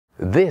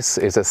This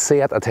is a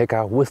Seat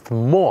Ateca with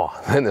more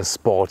than a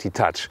sporty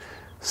touch.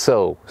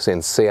 So,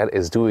 since Seat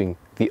is doing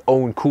the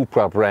own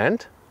Cupra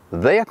brand,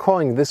 they are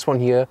calling this one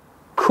here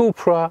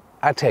Cupra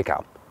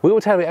Ateca. We will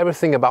tell you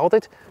everything about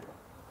it,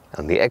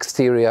 and the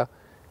exterior,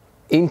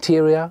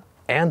 interior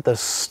and the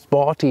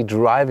sporty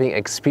driving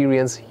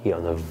experience here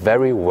on a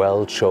very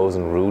well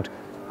chosen route.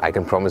 I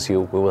can promise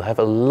you we will have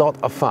a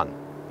lot of fun.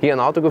 Here on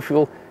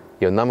Autogefühl,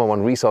 your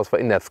 #1 resource for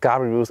in-depth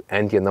car reviews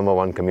and your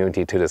 #1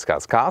 community to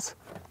discuss cars,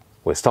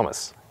 with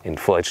Thomas in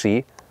Full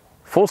HD,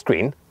 full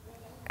screen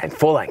and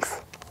full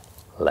length.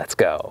 Let's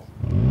go!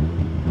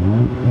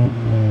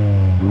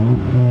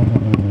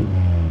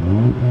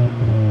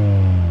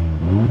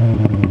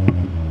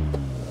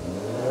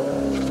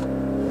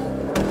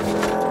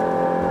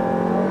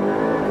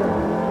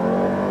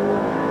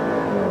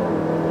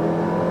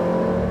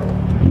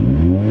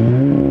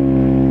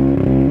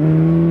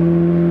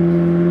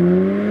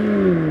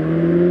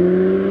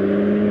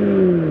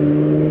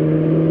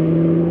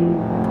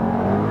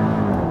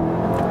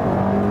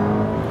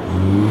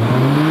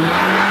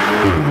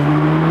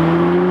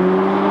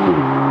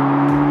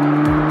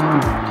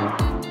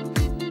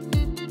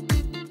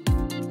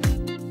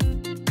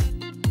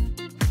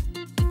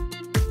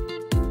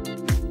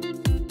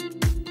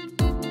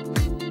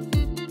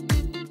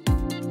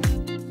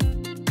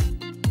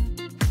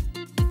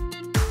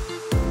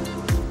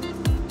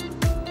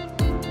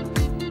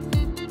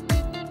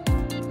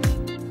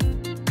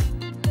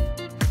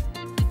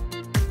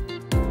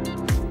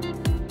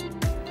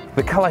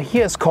 The color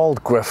here is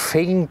called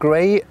graphene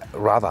gray,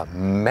 rather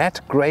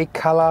matte gray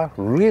color,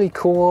 really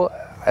cool.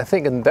 I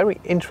think a very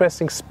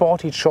interesting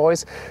sporty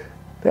choice.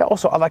 There are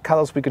also other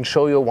colors we can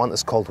show you. One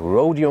is called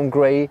rhodium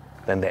gray,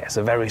 then there's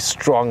a very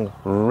strong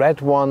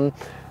red one,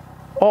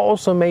 or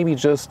also maybe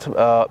just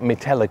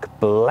metallic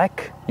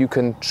black. You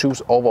can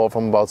choose overall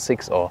from about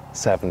 6 or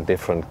 7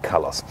 different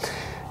colors.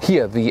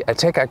 Here, the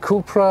Ateca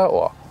Cupra,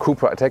 or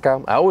Cupra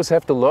Ateca. I always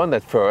have to learn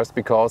that first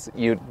because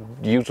you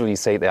usually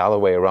say the other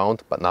way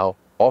around, but now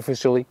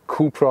officially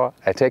Cupra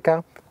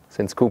Ateca,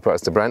 since Cupra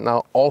is the brand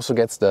now, also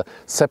gets the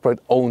separate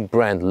own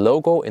brand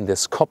logo in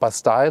this copper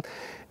style.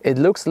 It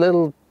looks a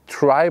little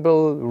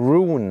tribal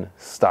rune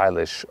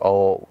stylish,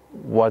 or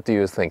what do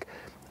you think?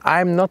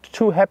 I'm not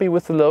too happy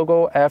with the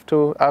logo, I have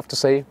to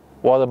say.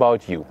 What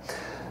about you?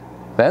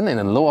 Then in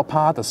the lower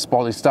part, a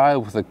sporty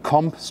style with a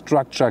comp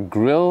structure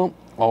grille,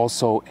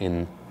 also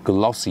in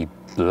glossy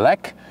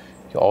black.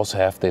 You also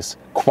have this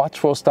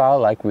quattro style,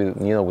 like with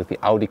the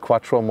Audi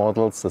quattro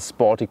models, the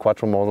sporty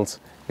quattro models.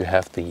 You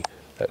have the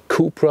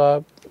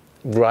Cupra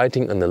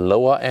writing on the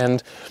lower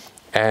end,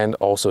 and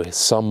also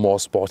some more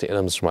sporty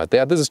elements right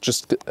there. This is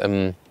just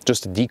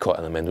a decor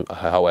element,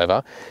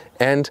 however.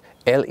 And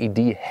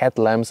LED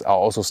headlamps are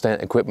also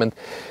standard equipment.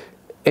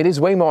 It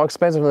is way more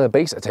expensive than the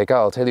base Ateca.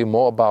 I'll tell you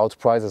more about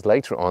prices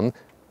later on,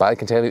 but I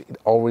can tell you it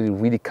already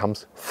really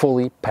comes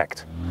fully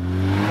packed.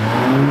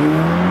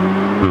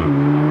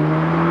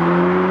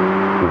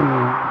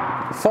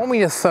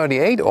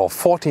 4.38 m or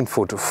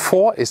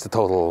 14'4" is the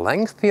total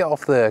length here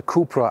of the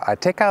Cupra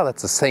Ateca.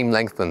 That's the same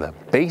length than the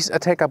base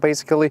Ateca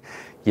basically.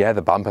 Yeah,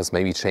 the bumpers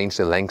maybe change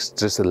the length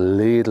just a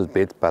little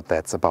bit, but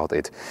that's about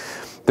it.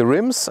 The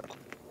rims,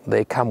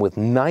 they come with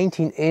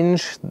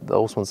 19-inch.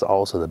 Those ones are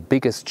also the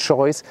biggest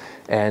choice.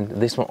 And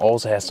this one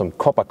also has some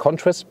copper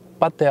contrast,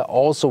 but there are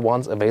also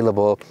ones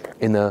available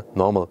in a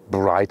normal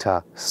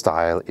brighter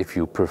style if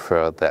you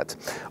prefer that.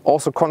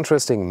 Also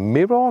contrasting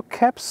mirror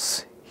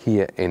caps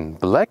here in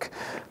black,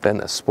 then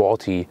a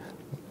sporty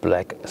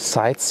black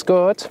side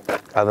skirt.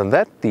 Other than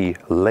that, the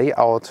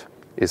layout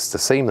is the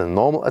same as the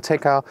normal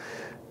Ateca.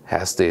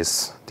 Has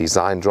this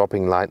design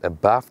dropping line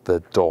above the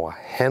door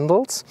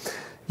handles.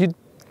 You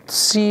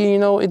see,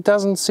 it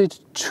doesn't sit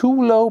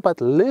too low,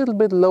 but a little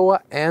bit lower,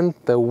 and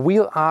the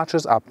wheel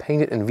arches are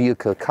painted in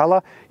vehicle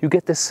color. You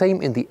get the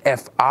same in the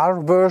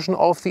FR version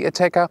of the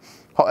Ateca.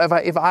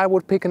 However, if I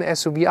would pick an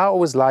SUV, I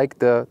always like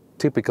the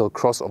typical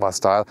crossover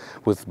style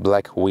with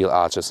black wheel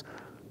arches.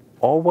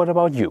 Or what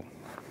about you?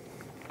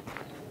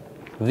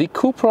 The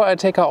Cupra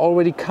Ateca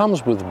already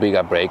comes with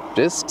bigger brake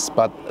discs,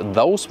 but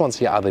those ones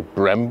here are the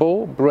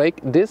Brembo brake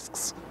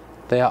discs.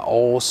 They are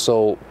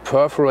also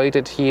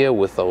perforated here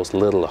with those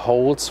little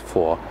holes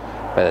for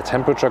better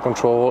temperature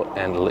control,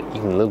 and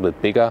even a little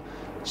bit bigger,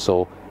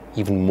 so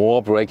even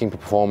more braking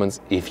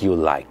performance if you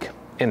like.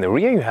 In the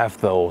rear you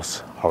have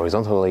those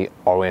horizontally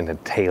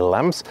oriented tail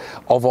lamps.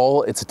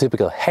 Overall it's a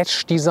typical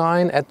hatch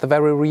design at the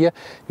very rear.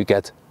 You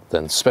get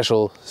then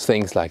special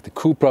things like the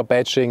Cupra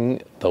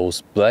badging,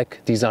 those black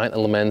design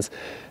elements,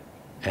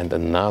 and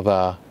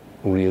another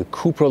real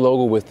Cupra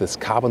logo with this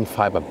carbon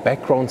fiber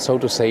background, so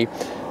to say.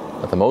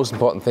 But the most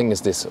important thing is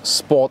this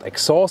sport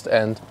exhaust,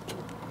 and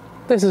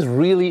this is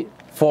really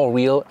 4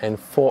 real and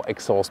 4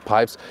 exhaust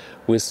pipes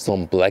with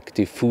some black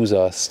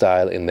diffuser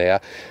style in there.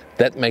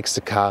 That makes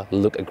the car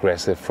look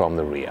aggressive from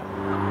the rear.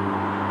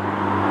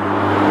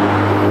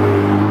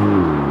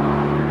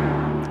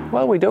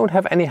 Well, we don't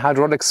have any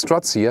hydraulic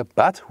struts here,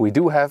 but we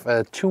do have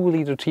a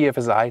 2-liter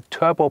TFSI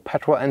turbo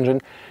petrol engine,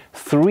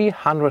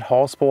 300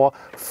 horsepower,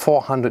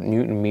 400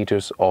 Newton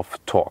meters of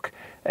torque.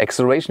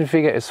 Acceleration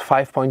figure is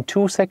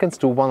 5.2 seconds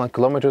to 100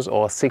 kilometers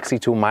or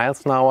 62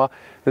 miles an hour.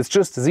 That's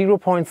just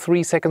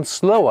 0.3 seconds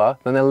slower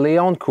than a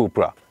Leon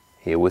Cupra,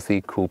 here with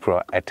the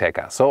Cupra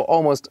Ateca. So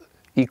almost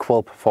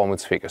equal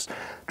performance figures.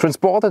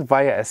 Transported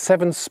via a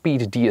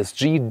 7-speed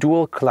DSG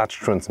dual clutch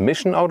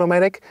transmission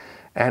automatic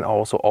and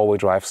also all-wheel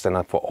drive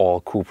standard for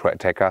all Cupra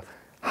Ateca.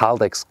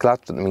 Haldex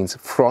clutch, that means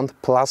front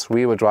plus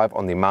rear-wheel drive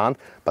on demand.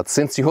 But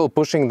since you're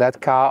pushing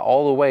that car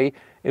all the way,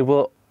 it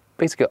will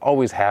basically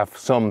always have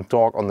some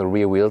torque on the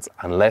rear wheels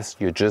unless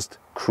you're just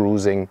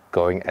cruising,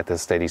 going at a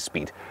steady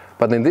speed.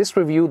 But in this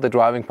review, the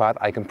driving part,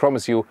 I can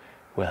promise you,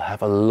 will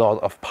have a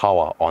lot of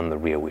power on the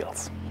rear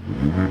wheels.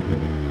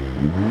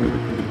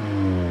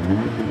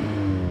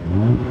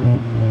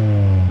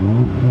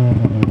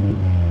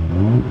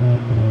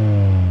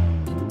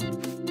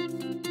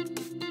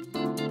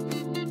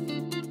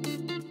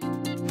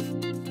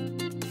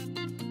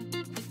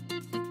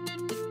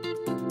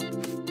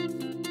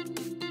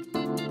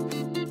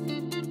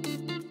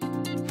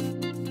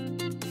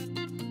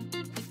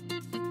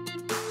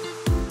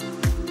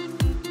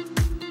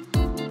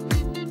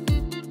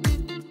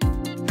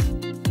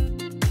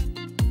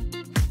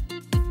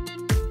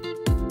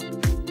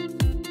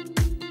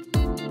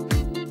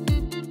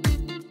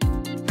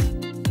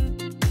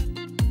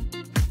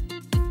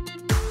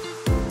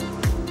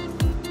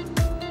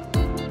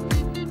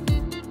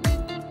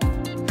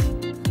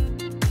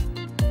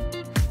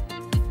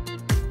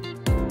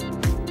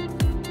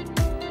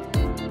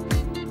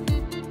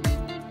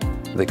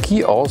 The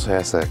key also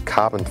has a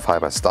carbon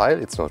fiber style.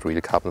 It's not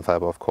really carbon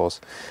fiber, of course.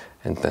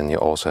 And then you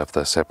also have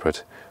the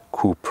separate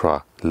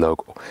Cupra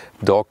logo.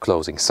 Door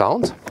closing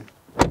sound,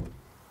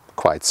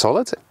 quite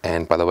solid.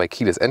 And by the way,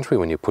 keyless entry,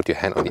 when you put your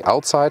hand on the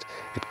outside,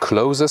 it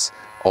closes,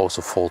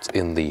 also folds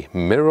in the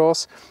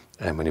mirrors.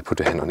 And when you put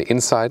your hand on the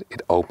inside,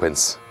 it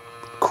opens.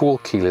 Cool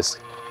keyless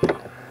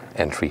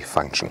entry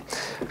function.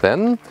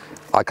 Then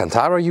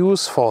Alcantara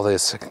use for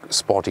this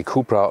sporty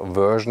Cupra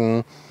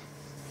version.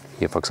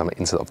 Here, for example,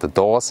 inside of the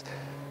doors,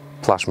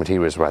 plush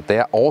materials right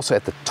there. Also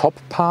at the top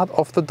part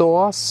of the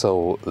door.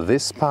 So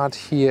this part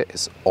here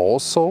is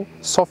also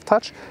soft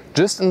touch,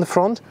 just in the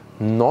front,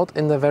 not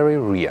in the very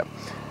rear.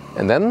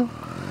 And then,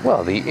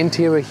 well, the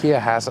interior here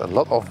has a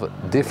lot of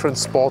different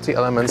sporty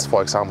elements.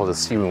 For example, the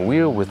steering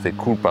wheel with the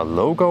Cupra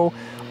logo,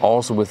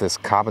 also with this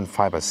carbon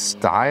fiber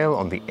style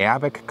on the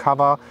airbag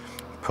cover,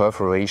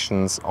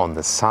 perforations on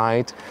the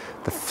side.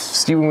 The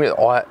steering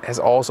wheel has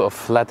also a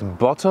flat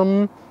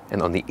bottom.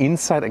 And on the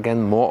inside,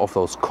 again, more of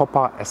those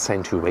copper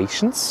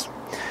accentuations.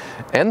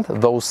 And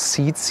those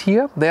seats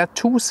here, there are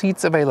 2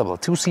 seats available,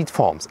 2 seat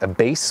forms. A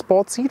base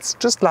sport seats,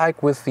 just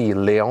like with the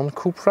Leon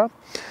Cupra.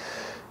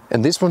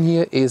 And this one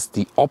here is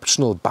the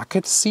optional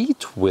bucket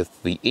seat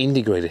with the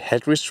integrated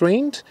head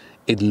restraint.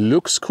 It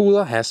looks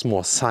cooler, has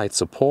more side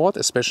support,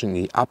 especially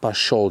in the upper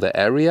shoulder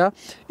area.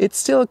 It's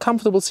still a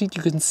comfortable seat.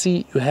 You can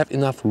see you have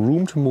enough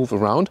room to move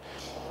around.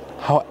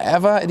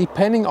 However,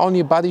 depending on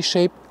your body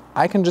shape,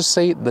 I can just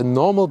say the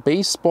normal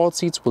base sport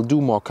seats will do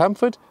more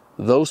comfort.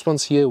 Those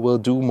ones here will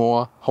do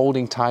more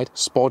holding tight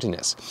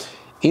sportiness.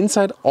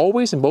 Inside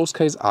always in both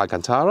cases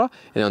Alcantara,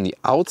 and on the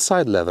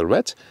outside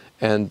leatherette.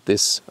 And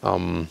this,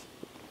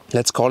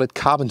 let's call it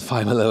carbon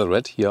fiber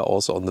leatherette here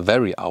also on the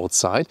very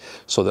outside.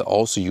 So they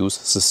also use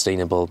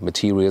sustainable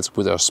materials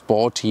which are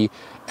sporty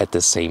at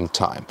the same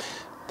time.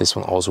 This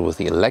one also with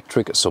the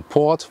electric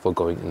support for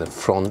going in the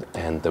front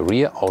and the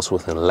rear, also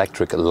with an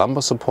electric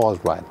lumbar support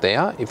right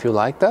there, if you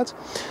like that,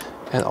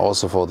 and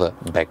also for the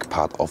back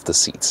part of the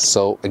seats.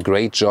 So a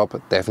great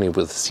job definitely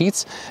with the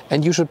seats,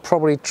 and you should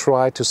probably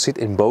try to sit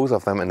in both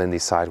of them and then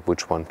decide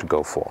which one to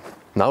go for.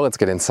 Now let's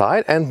get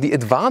inside, and the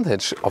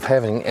advantage of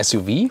having an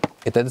SUV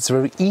is that it's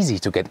very easy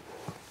to get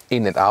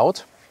in and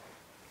out.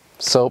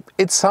 So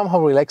it's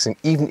somehow relaxing,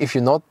 even if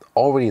you're not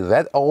already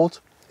that old,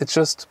 it's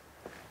just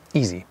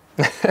easy.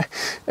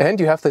 And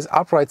you have this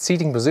upright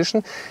seating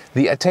position.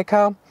 The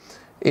Ateca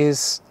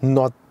is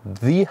not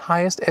the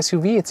highest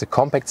SUV, it's a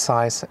compact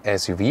size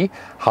SUV.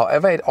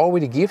 However, it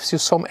already gives you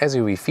some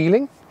SUV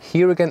feeling.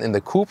 Here again in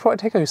the Cupra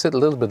Ateca you sit a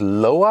little bit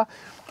lower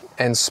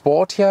and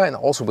sportier, and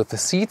also with the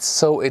seats,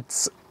 so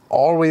it's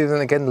already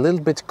then again a little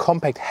bit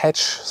compact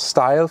hatch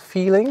style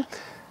feeling.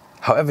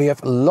 However, you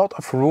have a lot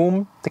of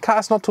room. The car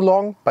is not too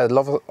long, but it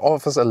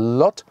offers a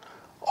lot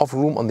of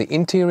room on the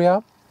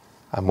interior.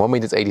 I'm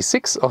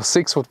 1.86 m or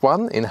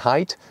 6'1" in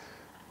height.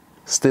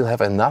 Still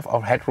have enough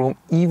of headroom,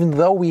 even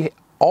though we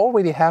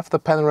already have the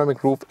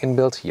panoramic roof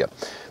inbuilt here.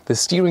 The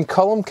steering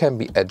column can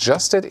be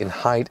adjusted in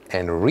height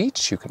and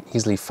reach. You can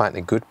easily find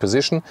a good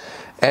position.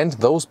 And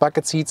those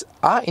bucket seats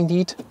are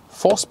indeed,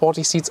 for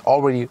sporty seats,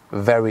 already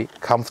very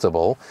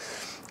comfortable.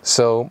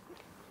 So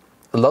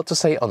a lot to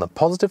say on a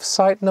positive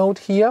side note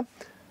here.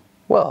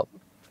 Well,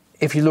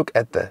 if you look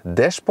at the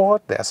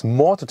dashboard, there's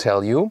more to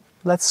tell you.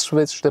 Let's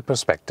switch the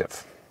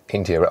perspective.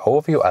 interior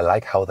overview. I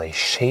like how they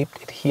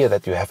shaped it here,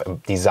 that you have a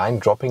design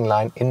dropping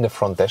line in the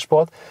front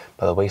dashboard,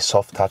 by the way,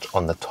 soft touch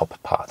on the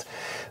top part.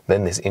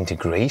 Then this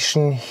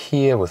integration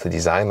here with the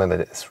design line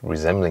that is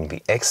resembling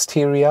the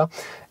exterior,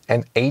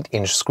 and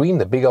 8-inch screen.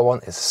 The bigger one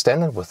is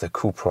standard with the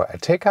Cupra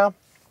Ateca.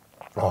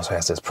 Also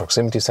has this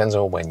proximity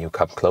sensor when you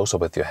come closer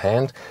with your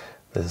hand.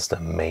 This is the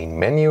main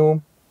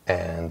menu,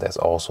 and there's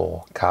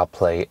also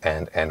CarPlay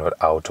and Android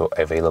Auto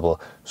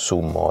available.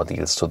 Soon more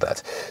deals to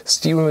that.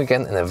 Steering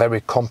again in a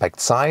very compact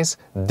size.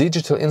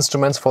 Digital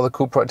instruments for the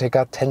Cupra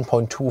Ateca,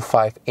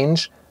 10.25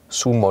 inch.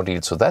 Soon more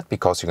deals to that,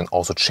 because you can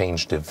also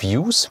change the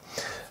views.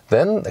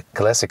 Then the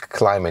classic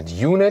climate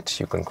unit.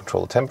 You can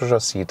control the temperature,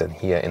 see it then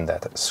here in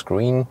that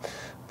screen.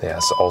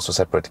 There's also a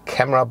separate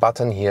camera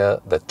button here.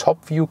 The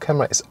top view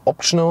camera is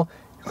optional.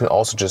 You can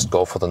also just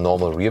go for the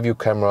normal rear view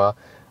camera.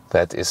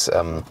 That is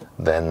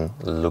then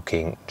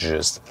looking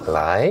just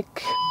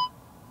like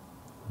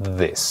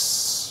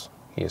this.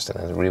 Here's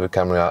the rear view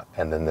camera,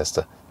 and then there's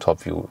the top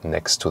view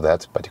next to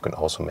that, but you can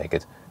also make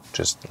it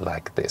just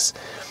like this.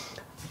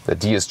 The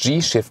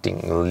DSG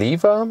shifting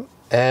lever,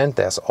 and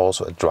there's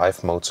also a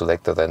drive mode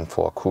selector then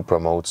for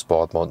Cupra mode,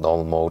 sport mode,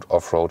 normal mode,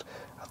 off-road.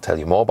 I'll tell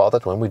you more about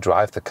that when we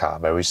drive the car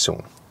very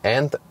soon.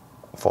 And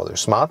for the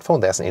smartphone,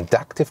 there's an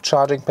inductive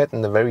charging pad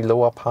in the very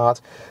lower part,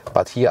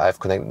 but here I've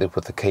connected it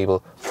with the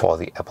cable for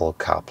the Apple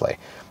CarPlay.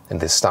 And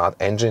the start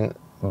engine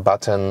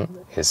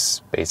button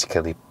is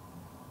basically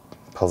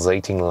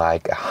pulsating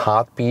like a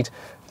heartbeat.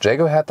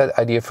 Jaguar had that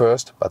idea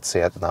first, but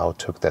Seat now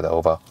took that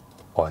over,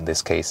 or in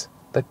this case,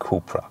 the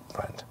Cupra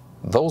brand.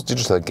 Those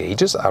digital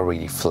gauges are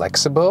really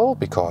flexible,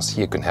 because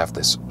here you can have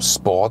this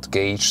sport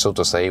gauge, so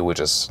to say, which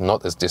is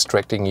not as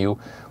distracting you,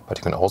 but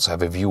you can also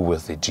have a view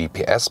with the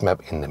GPS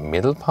map in the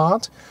middle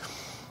part.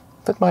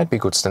 That might be a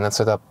good standard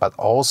setup, but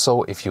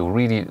also if you're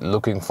really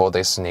looking for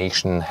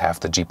destination, have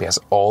the GPS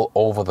all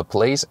over the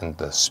place and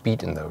the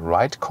speed in the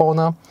right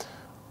corner,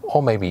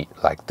 or maybe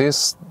like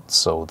this.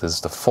 So this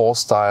is the 4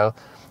 style.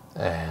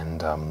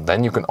 And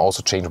then you can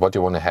also change what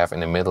you want to have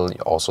in the middle,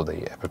 also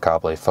the Apple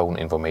CarPlay phone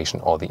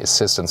information, or the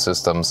assistance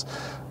systems,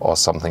 or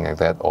something like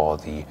that, or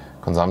the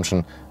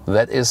consumption.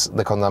 That is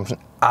the consumption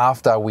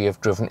after we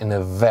have driven in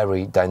a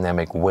very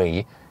dynamic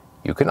way.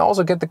 You can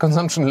also get the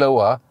consumption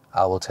lower.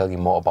 I will tell you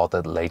more about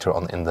that later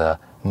on in the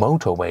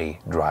motorway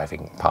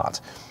driving part.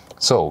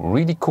 So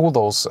really cool,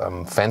 those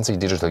fancy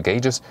digital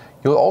gauges.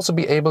 You'll also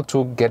be able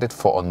to get it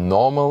for a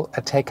normal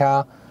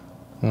Ateca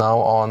now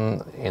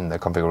on in the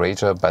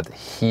configurator, but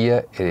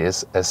here it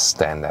is a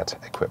standard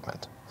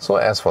equipment. So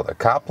as for the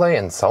CarPlay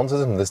and sound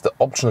system, this is the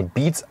optional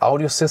Beats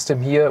audio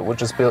system here,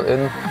 which is built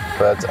in,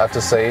 but I have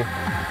to say,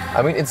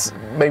 I mean, it's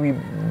maybe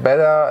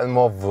better and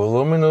more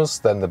voluminous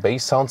than the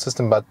bass sound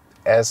system, but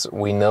as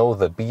we know,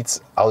 the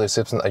Beats audio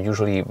systems are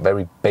usually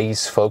very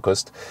bass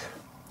focused,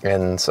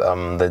 and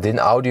the DIN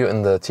audio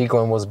in the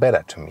Tiguan was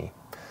better to me.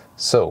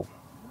 So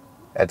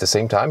at the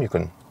same time, you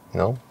can,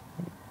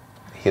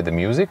 hear the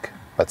music,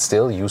 but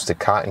still use the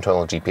car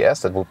internal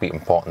GPS. That would be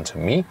important to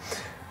me,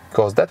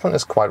 because that one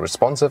is quite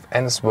responsive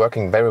and is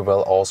working very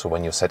well also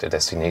when you set a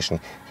destination.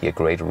 Here,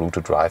 great route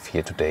to drive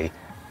here today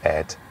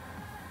at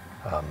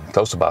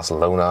close to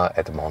Barcelona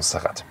at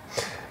Montserrat.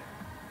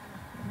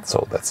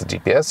 So that's the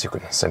GPS. You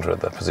can center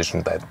the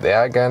position that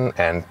there again,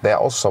 and there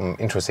are also some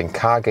interesting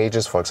car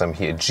gauges. For example,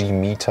 here a G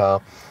meter,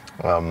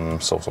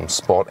 so some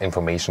sport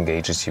information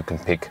gauges you can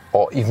pick,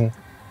 or even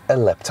a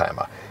lap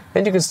timer.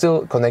 And you can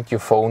still connect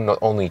your phone, not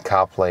only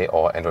CarPlay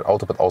or Android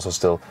Auto, but also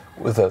still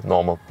with a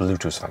normal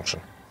Bluetooth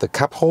function. The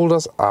cup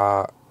holders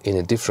are in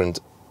a different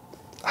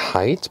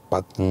height,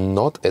 but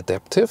not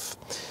adaptive.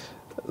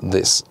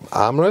 This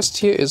armrest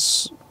here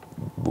is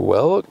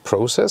well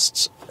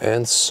processed,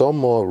 and some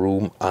more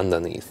room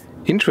underneath.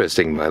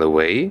 Interesting, by the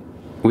way,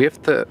 we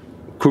have the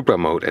Cupra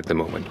mode at the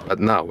moment, but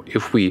now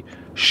if we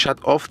shut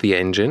off the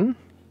engine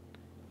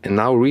and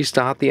now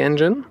restart the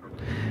engine,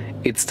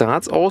 it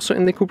starts also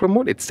in the Cupra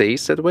mode, it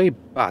stays that way,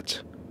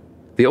 but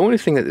the only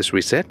thing that is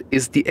reset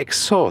is the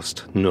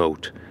exhaust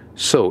note.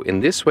 So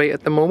in this way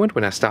at the moment,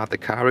 when I start the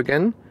car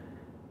again,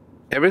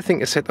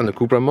 everything is set on the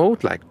Cupra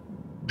mode, like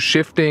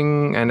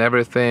shifting and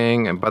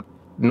everything, but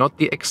not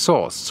the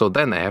exhaust. So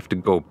then I have to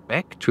go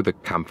back to the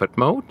comfort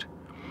mode,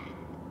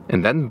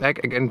 and then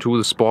back again to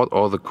the sport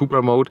or the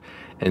Cupra mode,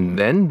 and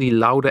then the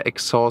louder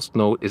exhaust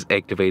note is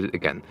activated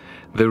again.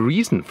 The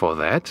reason for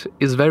that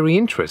is very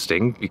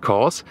interesting,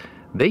 because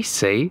they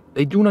say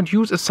they do not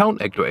use a sound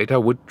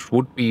actuator, which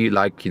would be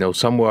like,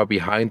 somewhere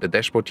behind the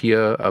dashboard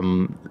here,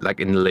 like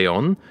in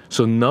Leon.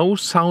 So no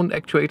sound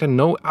actuator,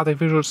 no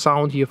artificial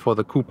sound here for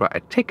the Cupra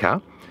Ateca.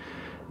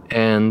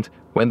 And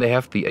when they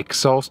have the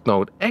exhaust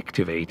note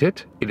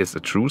activated, it is a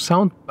true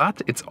sound,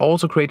 but it's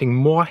also creating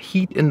more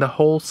heat in the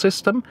whole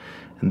system.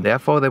 And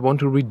therefore they want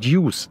to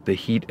reduce the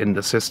heat in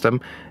the system.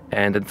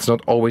 And it's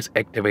not always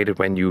activated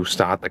when you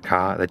start the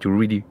car, that you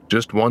really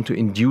just want to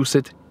induce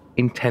it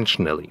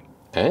intentionally.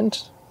 And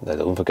I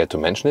don't forget to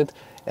mention it,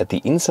 at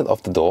the inside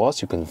of the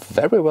doors you can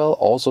very well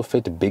also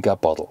fit bigger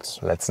bottles.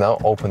 Let's now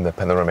open the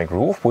panoramic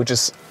roof, which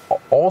is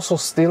also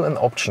still an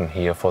option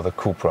here for the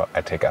Cupra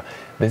Ateca.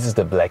 This is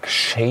the black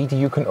shade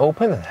you can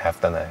open and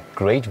have then a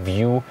great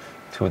view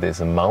to this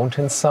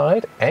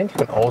mountainside, and you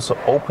can also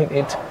open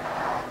it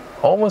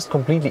almost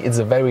completely. It's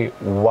a very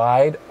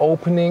wide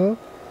opening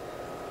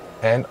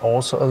and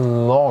also a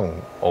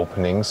long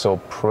opening, so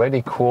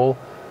pretty cool.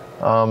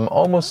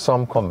 Almost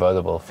some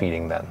convertible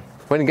feeling then.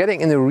 When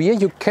getting in the rear,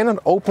 you cannot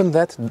open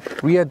that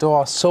rear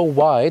door so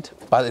wide,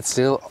 but it's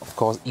still, of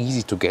course,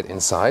 easy to get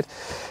inside.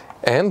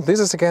 And this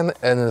is again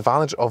an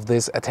advantage of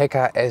this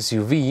Ateca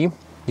SUV.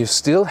 You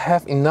still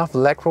have enough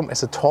legroom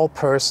as a tall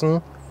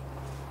person,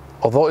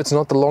 although it's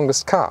not the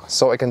longest car.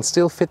 So I can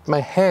still fit my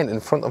hand in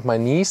front of my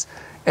knees,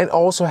 and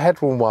also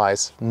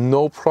headroom-wise,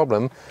 no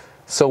problem.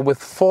 So with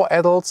 4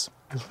 adults,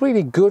 it's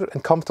really good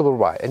and comfortable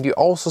ride. And you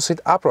also sit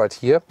upright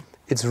here.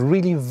 It's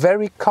really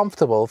very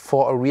comfortable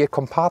for a rear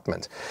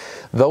compartment.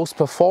 Those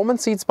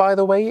performance seats, by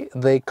the way,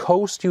 they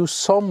cost you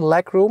some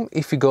legroom.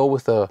 If you go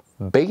with the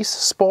base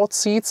sport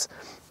seats,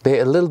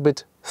 they're a little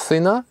bit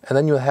thinner, and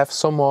then you'll have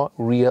some more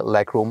rear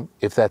legroom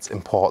if that's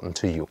important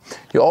to you.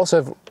 You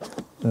also have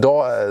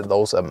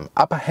those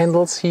upper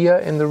handles here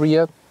in the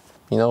rear.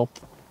 You know,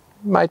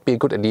 might be a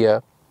good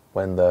idea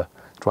when the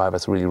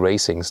driver's really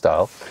racing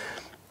style.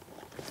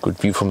 Good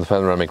view from the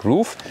panoramic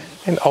roof.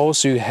 And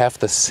also you have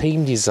the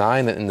same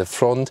design in the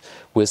front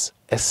with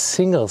a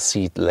single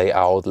seat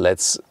layout.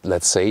 Let's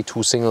say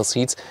 2 single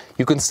seats.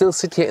 You can still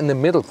sit here in the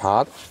middle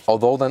part,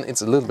 although then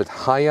it's a little bit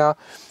higher.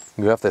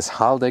 You have this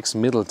Haldex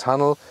middle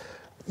tunnel.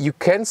 You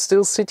can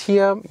still sit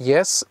here.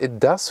 Yes, it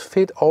does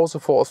fit also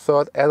for a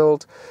 3rd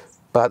adult,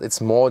 but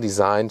it's more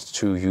designed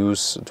to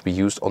be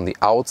used on the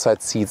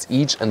outside seats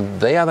each,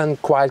 and they are then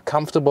quite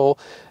comfortable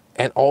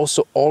and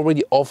also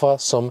already offer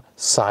some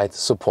side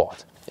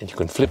support. And you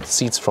can flip the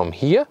seats from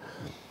here,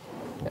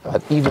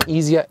 but even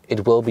easier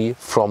it will be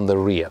from the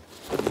rear.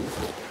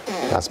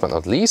 Last but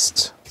not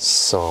least,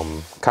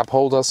 some cup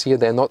holders here.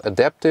 They're not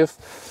adaptive,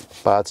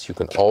 but you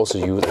can also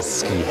use a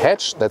ski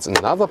hatch. That's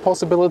another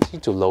possibility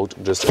to load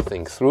just a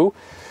thing through.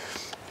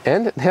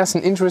 And it has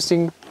an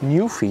interesting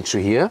new feature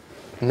here.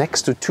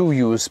 Next to 2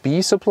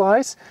 USB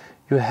supplies,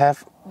 you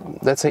have,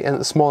 let's say,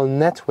 a small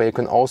net where you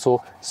can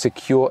also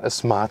secure a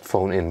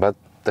smartphone in, but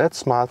that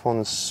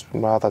smartphone is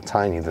rather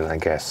tiny then, I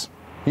guess.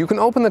 You can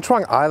open the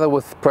trunk either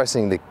with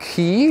pressing the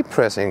key,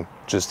 pressing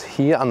just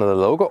here under the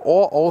logo,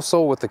 or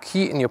also with the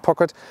key in your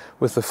pocket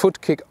with the foot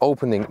kick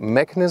opening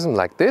mechanism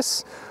like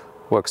this.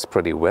 Works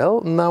pretty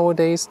well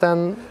nowadays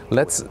then.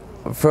 Let's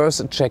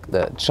first check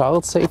the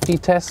child safety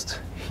test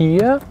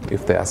here,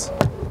 if there's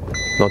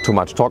not too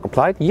much torque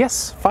applied.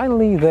 Yes,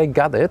 finally they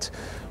got it.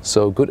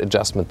 So good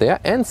adjustment there.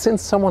 And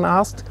since someone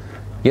asked,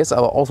 yes, I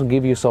will also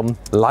give you some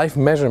live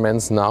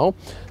measurements now.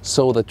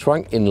 So the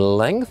trunk in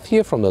length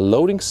here from the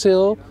loading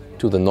sill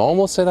to the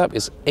normal setup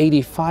is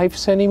 85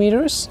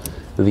 centimeters.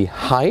 The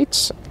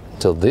height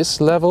till this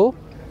level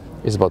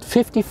is about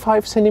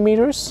 55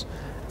 centimeters.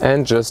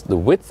 And just the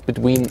width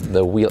between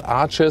the wheel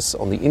arches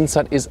on the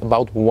inside is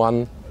about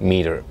 1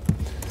 meter.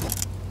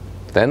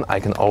 Then I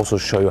can also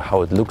show you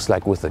how it looks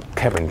like with the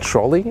cabin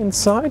trolley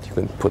inside. You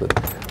can put it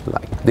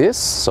like this,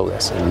 so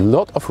there's a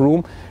lot of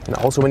room. And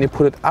also when you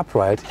put it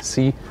upright,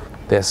 see,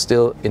 there's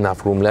still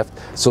enough room left.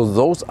 So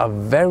those are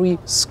very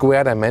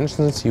square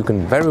dimensions. You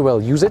can very well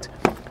use it.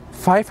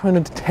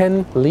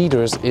 510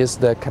 liters is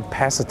the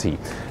capacity.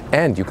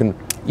 And you can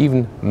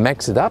even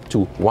max it up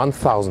to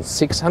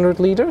 1,600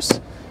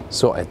 liters.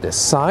 So at the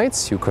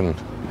sides, you can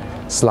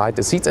slide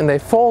the seats and they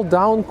fall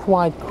down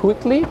quite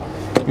quickly.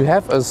 You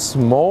have a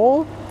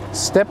small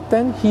step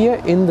then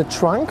here in the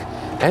trunk.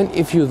 And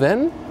if you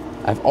then,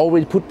 I've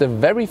already put the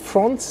very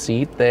front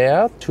seat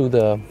there to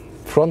the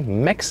front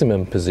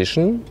maximum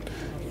position.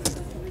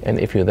 And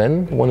if you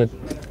then want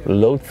to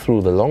load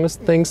through the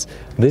longest things,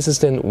 this is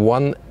then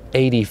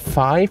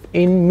 185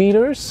 in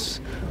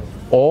meters.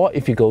 Or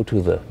if you go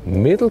to the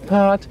middle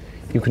part,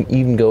 you can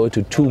even go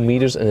to 2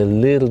 meters and a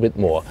little bit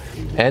more.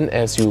 And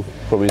as you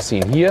probably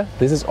seen here,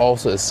 this is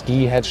also a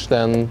ski hatch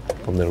then.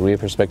 From the rear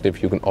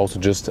perspective, you can also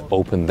just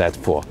open that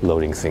for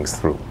loading things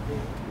through.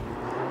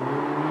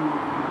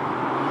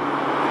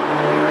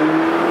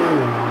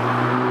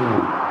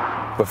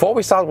 Before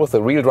we start with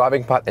the real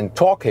driving part and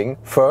talking,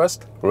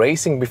 first,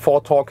 racing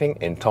before talking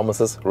in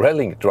Thomas's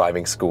rally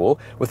driving school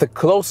with a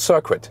closed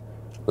circuit.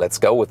 Let's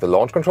go with the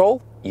launch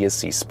control,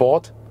 ESC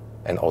Sport,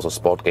 and also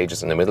sport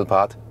gauges in the middle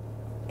part.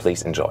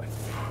 Please enjoy.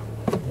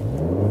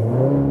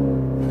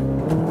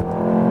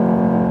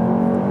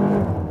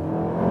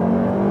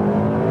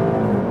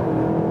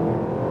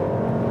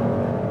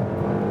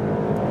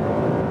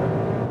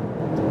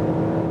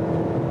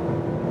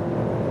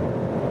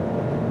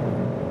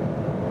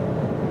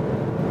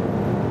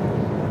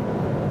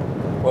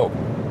 Whoa,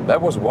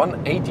 that was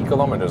 180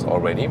 kilometers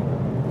already.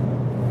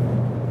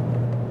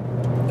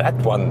 That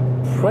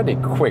one pretty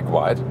quick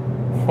wide.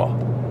 Wow,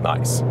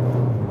 nice.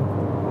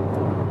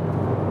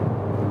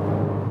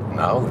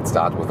 Now let's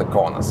start with the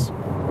corners.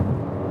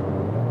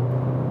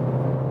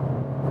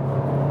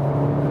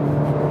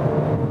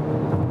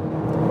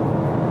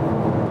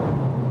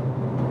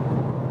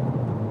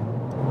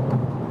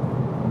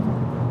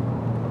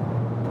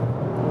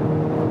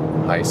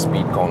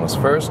 high-speed corners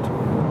first. The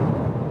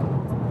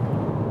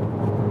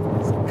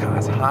car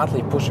is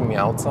hardly pushing me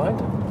outside.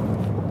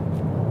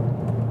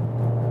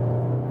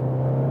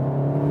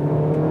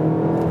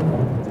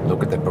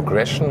 Look at the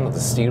progression of the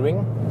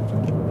steering,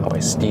 how I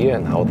steer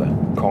and how the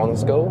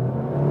corners go.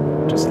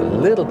 Just a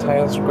little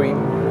tire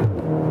scream.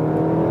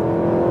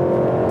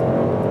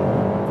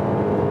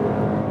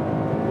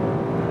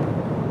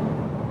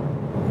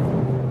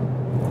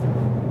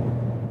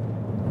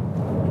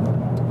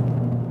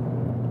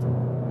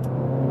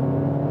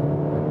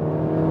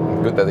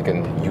 Good that I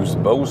can use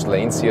both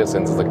lanes here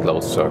since it's a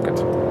closed circuit.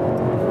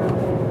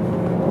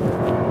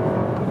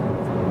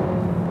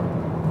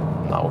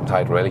 Now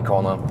tight rally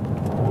corner.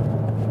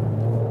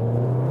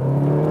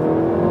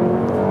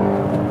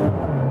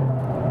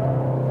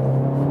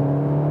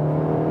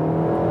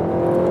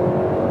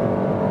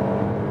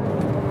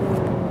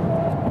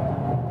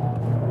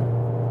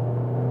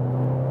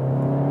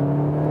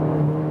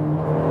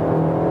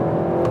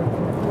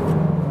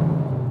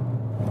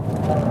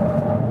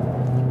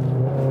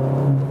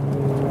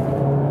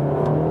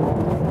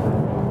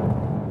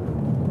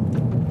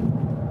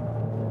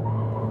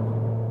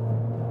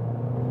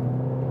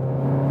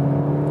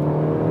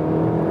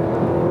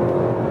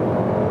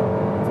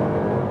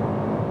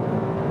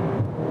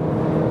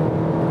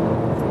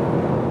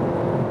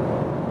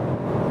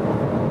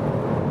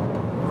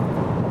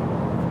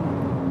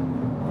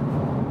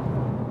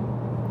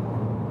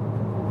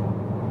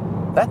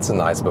 That's a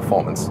nice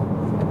performance.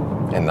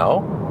 And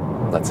now,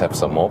 let's have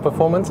some more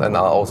performance, and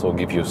I'll also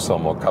give you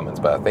some more comments,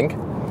 but I think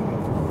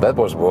that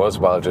was worse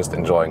while just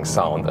enjoying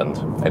sound and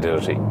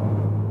agility.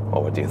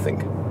 Or what do you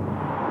think?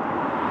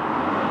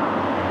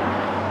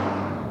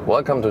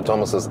 Welcome to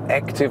Thomas's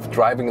active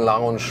driving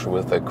lounge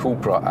with the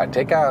Cupra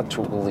Ateca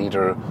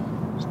 2-liter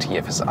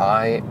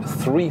TFSI,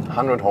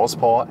 300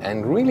 horsepower,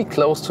 and really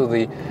close to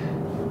the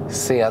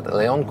Seat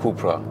Leon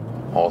Cupra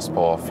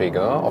horsepower figure,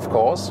 of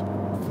course.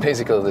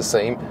 Basically the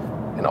same.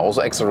 And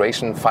also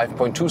acceleration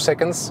 5.2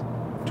 seconds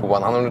to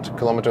 100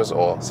 kilometers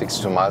or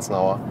 62 miles an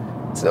hour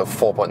instead of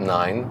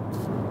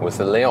 4.9 with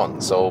the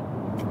Leon, so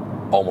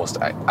almost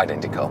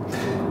identical.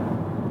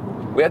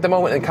 We're at the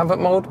moment in comfort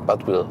mode,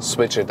 but we'll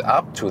switch it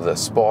up to the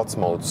sports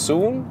mode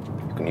soon.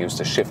 You can use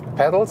the shift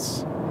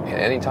pedals at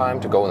any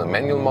time to go in the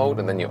manual mode,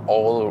 and then you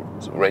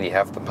already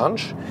have the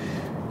punch.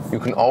 You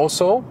can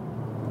also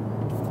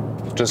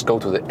just go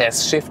to the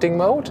S shifting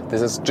mode.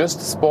 This is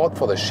just sport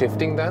for the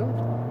shifting then.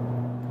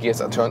 Gears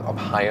are turned up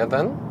higher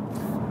then.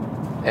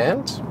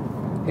 And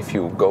if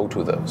you go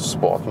to the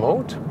sport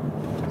mode,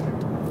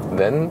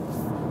 then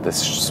the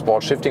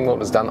sport shifting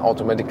mode is done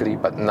automatically,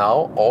 but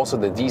now also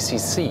the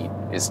DCC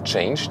is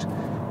changed.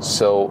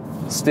 So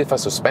stiffer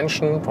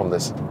suspension from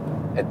this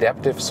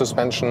adaptive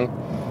suspension.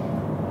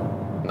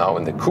 Now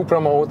in the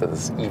Cupra mode, it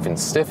is even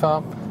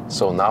stiffer.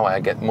 So now I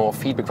get more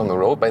feedback from the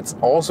road, but it's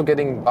also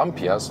getting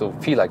bumpier. So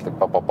feel like the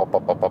pop, pop, pop,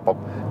 pop, pop, pop,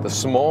 pop. The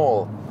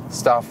small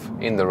stuff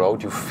in the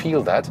road, you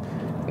feel that.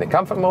 In the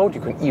comfort mode,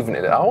 you can even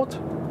it out.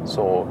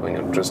 So when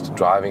you're just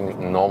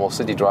driving, normal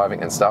city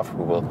driving and stuff,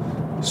 we will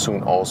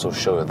soon also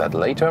show you that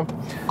later.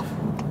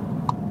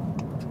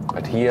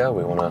 But here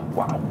we wanna,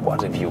 wow,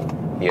 what a view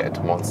here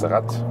at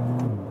Montserrat,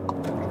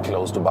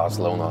 close to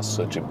Barcelona,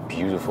 such a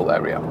beautiful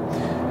area.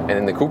 And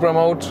in the Cupra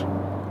mode,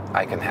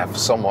 I can have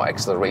some more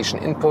acceleration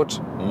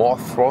input, more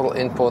throttle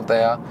input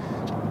there.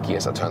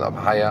 Gears are turned up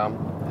higher.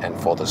 And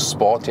for the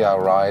sportier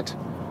ride,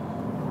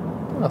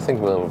 I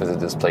think we'll visit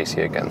this place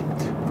here again.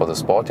 For the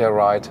sportier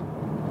ride,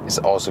 it's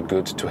also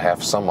good to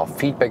have some more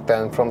feedback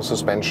then from the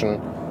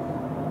suspension.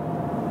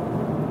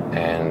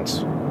 And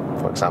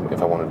for example,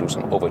 if I want to do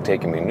some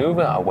overtaking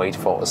maneuver, I wait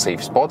for a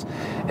safe spot.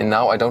 And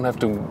now I don't have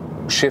to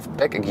shift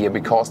back a gear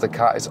because the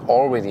car is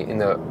already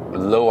in a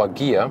lower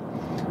gear.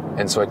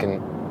 And so I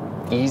can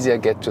easier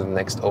get to the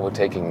next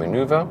overtaking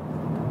maneuver.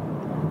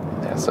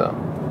 There's a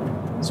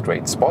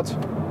straight spot.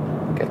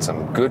 Get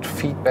some good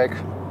feedback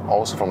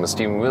also from the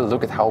steering wheel.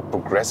 Look at how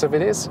progressive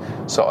it is.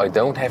 So I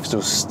don't have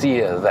to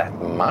steer that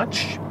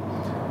much.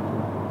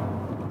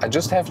 I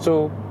just have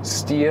to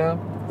steer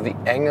the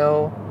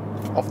angle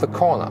of the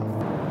corner.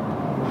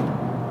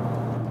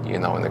 You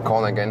know, in the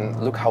corner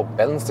again, look how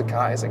balanced the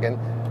car is again.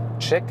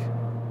 Check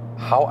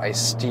how I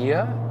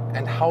steer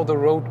and how the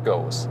road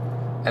goes.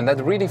 And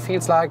that really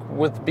feels like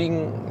with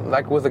being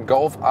like with a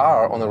Golf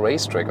R on a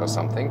racetrack or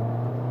something.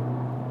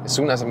 As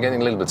soon as I'm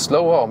getting a little bit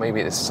slower, or maybe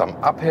it's some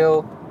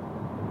uphill,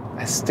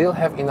 I still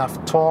have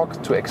enough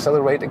torque to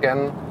accelerate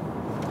again.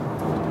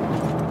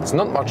 It's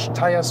not much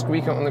tire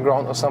squeaking on the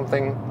ground or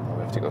something.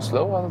 We have to go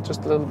slower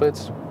just a little bit.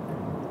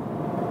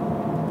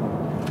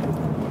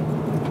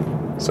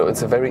 So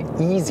it's a very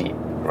easy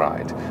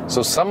ride.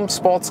 So some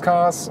sports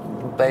cars,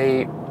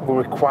 they will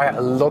require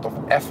a lot of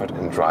effort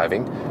in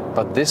driving,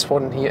 but this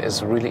one here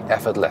is really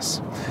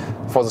effortless.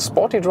 For the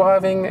sporty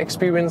driving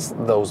experience,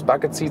 those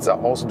bucket seats are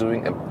also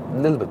doing a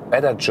little bit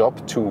better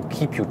job to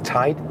keep you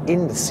tight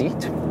in the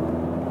seat.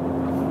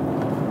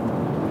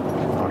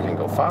 Now I can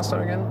go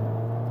faster again.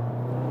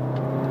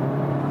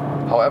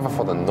 However,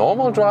 for the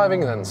normal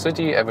driving in the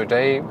city every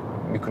day,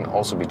 you can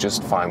also be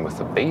just fine with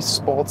the base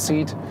sport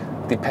seat.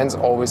 Depends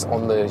always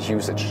on the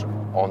usage,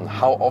 on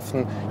how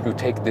often you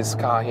take this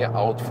car here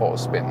out for a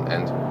spin.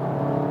 And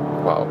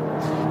wow,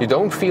 you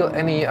don't feel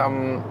any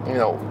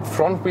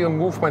front wheel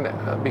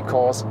movement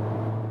because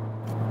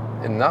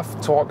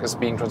enough torque is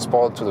being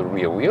transported to the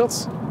rear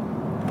wheels.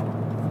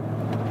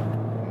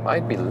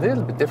 Might be a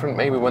little bit different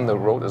maybe when the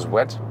road is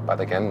wet,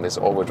 but again, this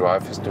all-wheel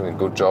drive is doing a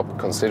good job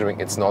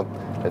considering it's not,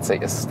 let's say,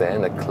 a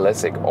standard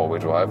classic all-wheel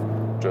drive,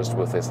 just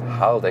with this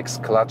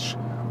Haldex clutch,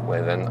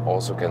 where then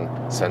also can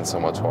send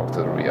some more torque to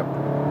the rear.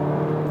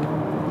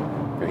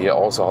 You hear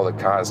also how the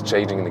car is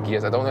changing the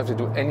gears. I don't have to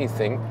do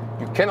anything.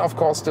 You can of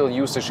course still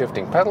use the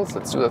shifting pedals.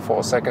 Let's do that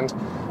for a second.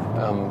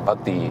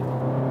 But the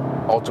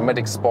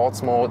automatic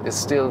sports mode is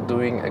still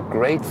doing a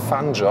great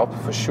fun job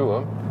for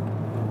sure.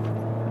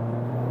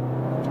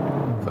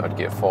 Third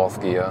gear,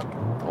 fourth gear,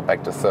 or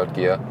back to third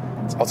gear.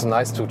 It's also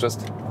nice to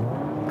just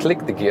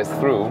click the gears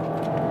through.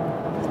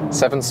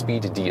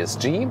 7-speed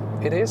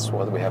DSG it is,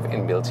 what we have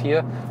inbuilt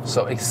here.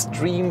 So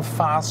extreme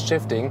fast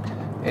shifting,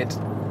 it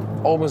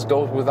almost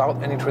goes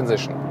without any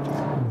transition.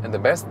 And the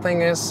best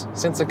thing is,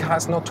 since the car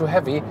is not too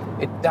heavy,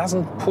 it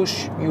doesn't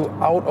push you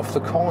out of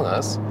the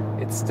corners.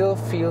 It still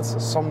feels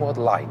somewhat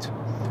light.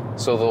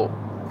 So though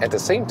at the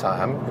same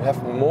time, you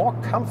have more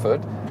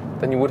comfort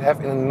than you would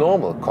have in a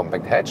normal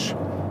compact hatch.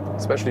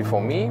 Especially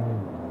for me,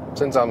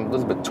 since I'm a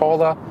little bit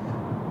taller,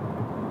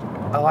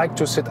 I like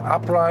to sit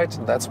upright.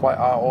 That's why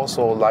I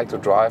also like to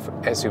drive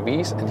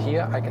SUVs. And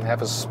here I can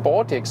have a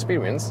sporty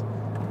experience,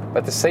 but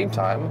at the same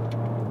time,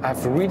 I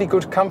have really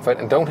good comfort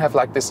and don't have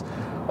like this,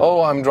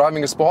 oh, I'm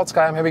driving a sports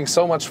car, I'm having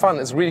so much fun,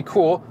 it's really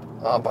cool,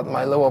 but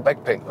my lower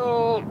back pain.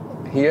 Oh.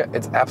 Here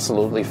it's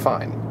absolutely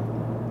fine.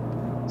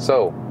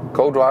 So,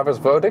 co-driver's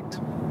verdict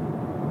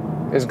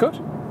is good.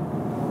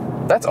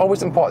 That's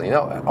always important, you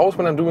know. Always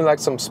when I'm doing like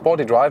some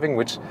sporty driving,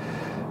 which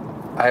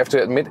I have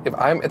to admit, if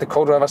I'm at the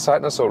co-driver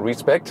side now, so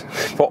respect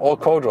for all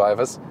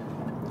co-drivers,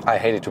 I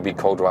hate it to be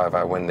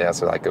co-driver when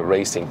there's like a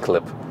racing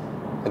clip.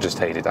 I just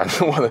hate it. I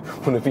don't want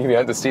to be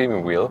behind the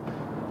steering wheel.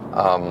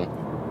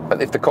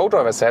 But if the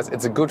co-driver says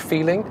it's a good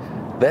feeling,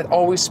 that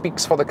always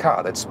speaks for the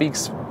car. That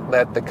speaks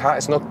that the car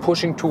is not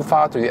pushing too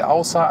far to the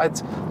outside,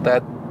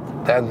 that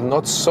there are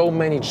not so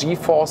many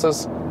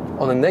G-forces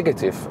on a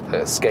negative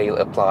scale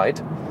applied.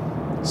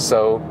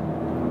 So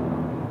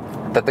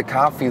that the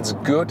car feels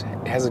good,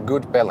 has a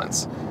good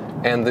balance.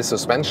 And the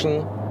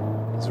suspension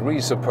is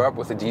really superb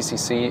with the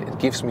DCC. It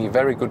gives me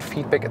very good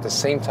feedback. At the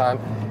same time,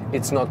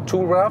 it's not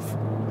too rough,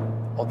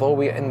 although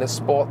we're in the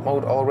sport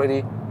mode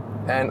already.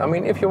 And I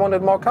mean, if you want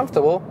it more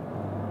comfortable,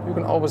 you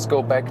can always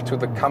go back to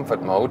the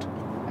comfort mode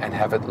and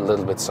have it a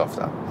little bit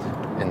softer.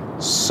 And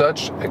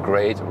such a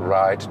great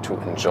ride to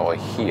enjoy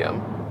here.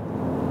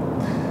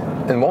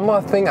 And one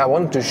more thing I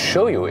wanted to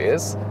show you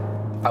is,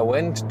 I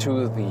went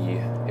to the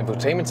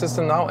infotainment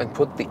system now and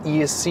put the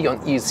ESC on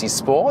ESC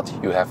Sport.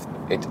 You have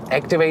it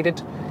activated,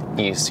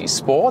 ESC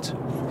Sport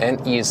and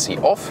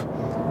ESC Off.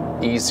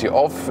 ESC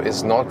Off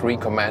is not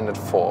recommended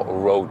for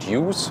road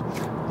use.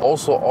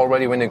 Also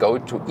already when you go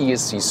to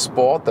ESC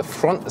Sport, the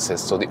front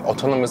assist, so the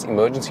autonomous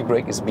emergency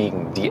brake, is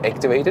being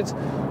deactivated.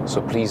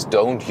 So please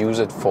don't use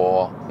it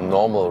for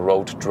normal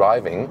road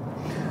driving.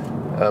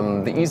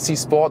 The ESC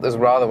Sport is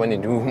rather when you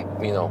do,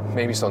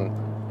 maybe some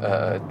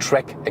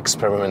track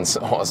experiments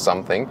or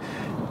something.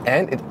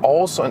 And it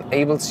also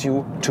enables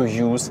you to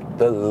use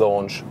the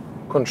launch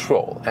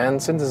control.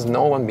 And since there's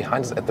no one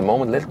behind us at the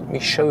moment, let me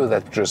show you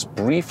that just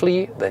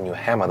briefly. Then you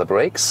hammer the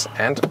brakes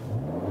and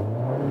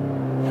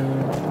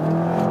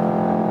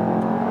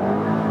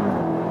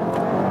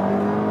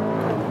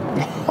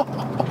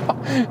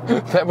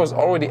that was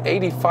already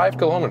 85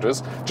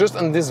 kilometers just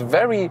on this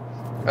very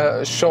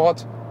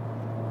short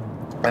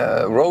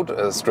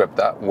road strip.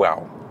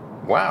 Wow.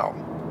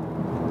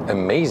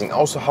 Amazing.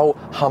 Also how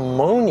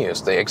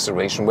harmonious the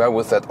acceleration were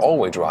with that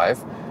all-wheel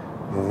drive.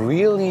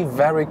 Really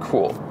very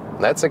cool.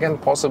 That's again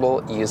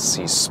possible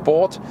ESC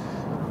Sport,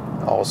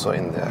 also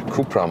in the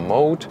Cupra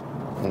mode.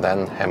 And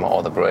then hammer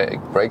all the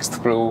brakes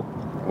through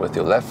with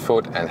your left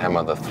foot and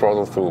hammer the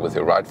throttle through with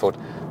your right foot.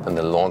 Then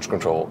the launch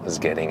control is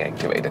getting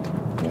activated.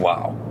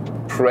 Wow,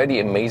 pretty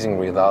amazing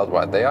result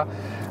right there.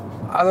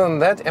 Other than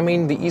that, I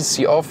mean, the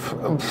ESC Off,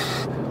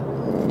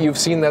 you've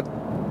seen that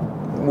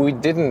we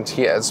didn't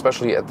here,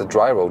 especially at the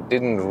dry road,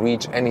 didn't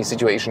reach any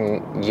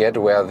situation yet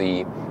where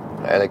the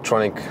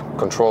electronic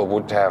control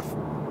would have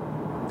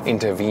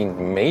intervened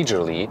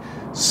majorly.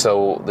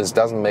 So this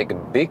doesn't make a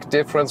big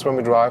difference when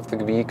we drive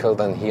the vehicle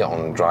than here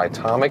on dry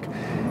tarmac.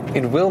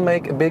 It will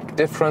make a big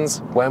difference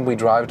when we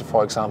drive it,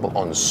 for example,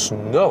 on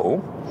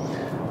snow.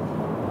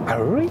 I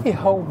really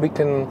hope we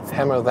can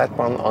hammer that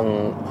one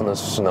on a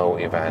snow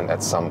event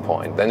at some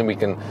point. Then we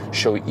can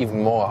show you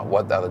even more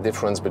what are the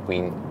difference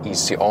between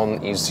ESC On,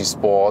 ESC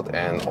Sport,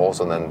 and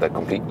also then the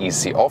complete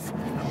ESC Off.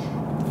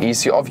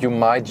 ESC Off, you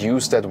might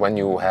use that when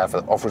you have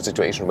an off-road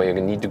situation where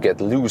you need to get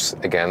loose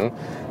again.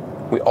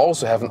 We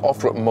also have an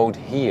off-road mode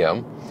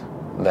here.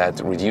 that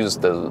reduces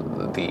the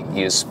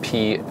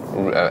ESP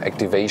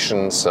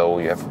activation, so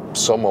you have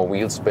some more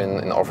wheel spin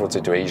in off-road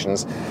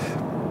situations.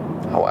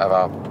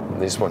 However,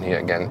 this one here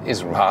again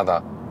is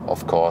rather,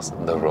 of course,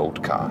 the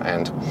road car.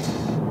 And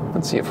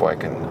let's see if I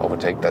can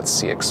overtake that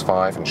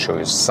CX-5 and show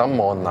you some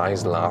more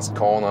nice last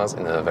corners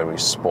in a very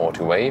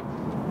sporty way.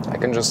 I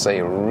can just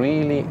say,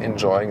 really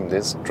enjoying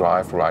this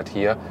drive right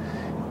here.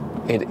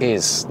 It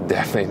is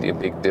definitely a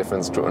big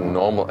difference to a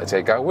normal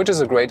Ateca, which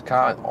is a great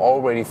car and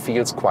already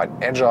feels quite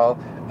agile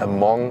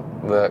among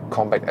the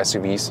compact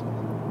SUVs.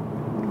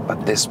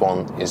 But this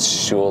one is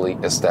surely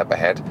a step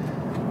ahead.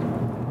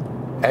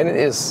 And it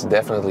is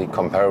definitely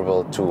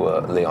comparable to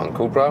a Leon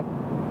Cupra.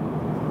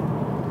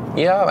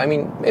 Yeah, I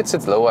mean, it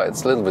sits lower,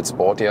 it's a little bit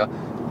sportier.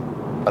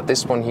 But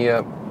this one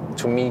here,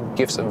 to me,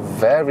 gives a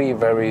very,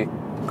 very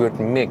good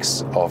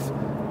mix of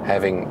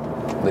having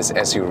this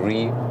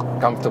SUV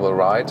comfortable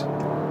ride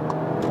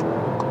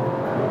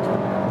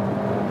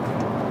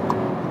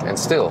and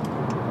still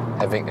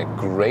having a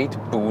great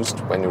boost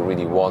when you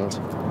really want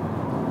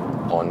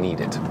or need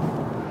it.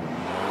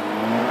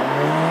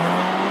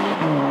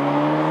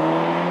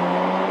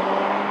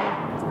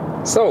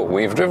 So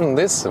we've driven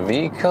this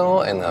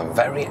vehicle in a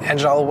very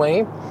agile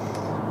way,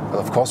 but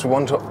of course we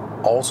want to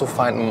also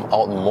find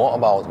out more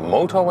about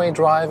motorway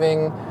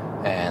driving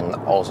and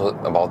also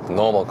about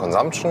normal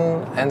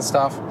consumption and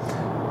stuff.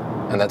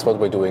 And that's what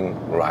we're doing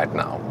right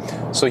now.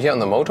 So here on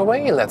the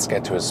motorway, let's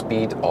get to a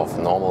speed of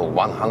normal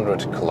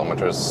 100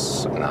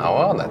 kilometers an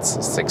hour.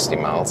 That's 60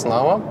 miles an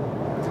hour.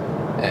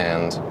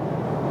 And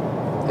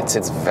it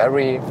sits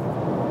very,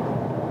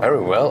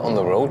 very well on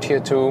the road here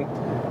too.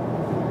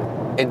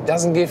 It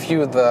doesn't give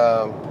you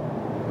the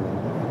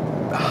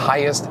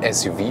highest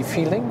SUV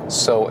feeling,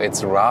 so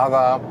it's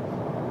rather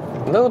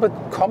a little bit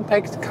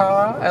compact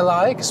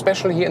car-alike,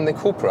 especially here in the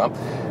Cupra.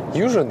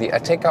 Usually the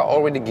Ateca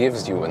already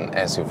gives you an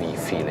SUV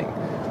feeling.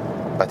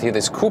 But here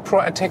this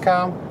Cupra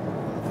Ateca,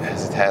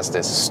 as it has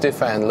this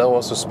stiffer and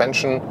lower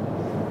suspension,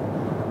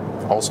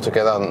 also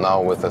together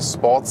now with the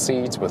sport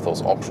seats, with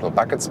those optional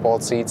bucket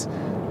sport seats,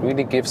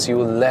 really gives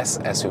you less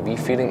SUV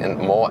feeling and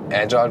more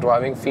agile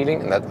driving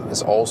feeling, and that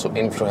is also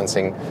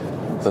influencing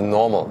the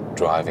normal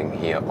driving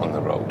here on the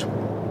road.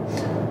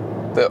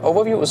 The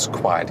overview is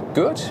quite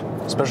good,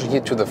 especially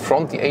here to the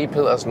front. The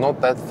A-pillar is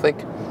not that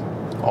thick.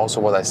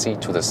 Also what I see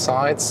to the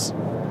sides,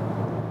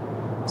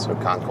 so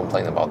I can't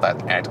complain about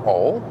that at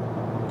all.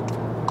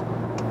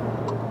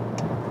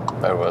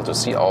 Very well to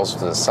see also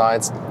to the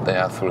sides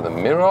there through the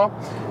mirror.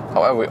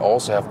 However, we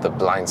also have the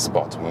blind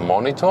spot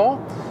monitor,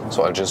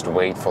 so I'll just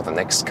wait for the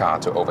next car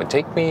to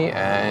overtake me,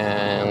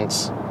 and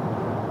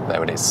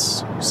there it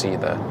is. You see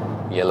the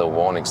yellow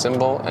warning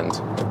symbol, and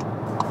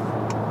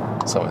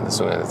so as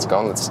soon as it's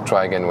gone, let's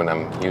try again when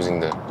I'm using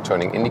the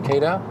turning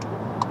indicator.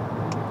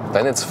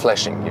 Then it's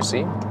flashing, you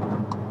see?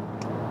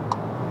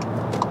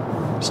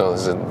 So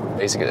this is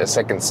basically a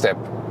second step.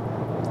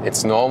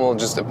 It's normal,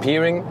 just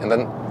appearing and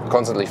then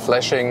constantly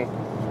flashing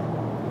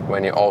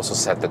when you also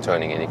set the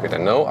turning indicator.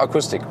 No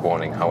acoustic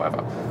warning,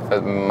 however.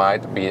 That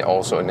might be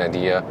also an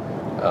idea.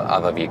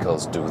 Other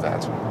vehicles do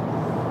that.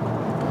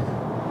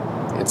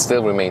 It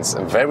still remains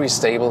very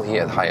stable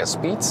here at higher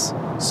speeds.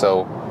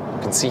 So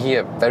you can see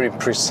here very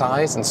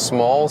precise and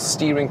small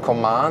steering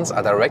commands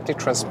are directly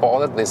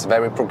transported. This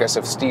very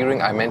progressive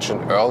steering I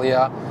mentioned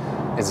earlier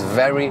is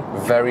very,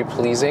 very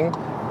pleasing.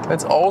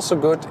 It's also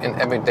good in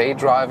everyday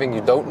driving.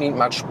 You don't need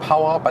much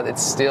power, but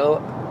it's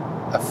still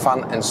a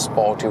fun and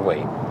sporty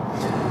way.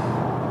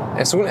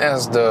 As long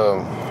as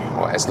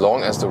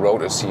the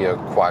road is here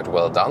quite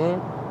well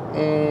done,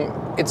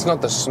 it's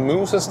not the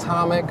smoothest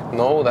tarmac.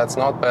 No, that's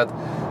not bad.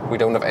 We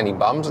don't have any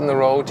bumps in the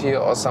road here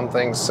or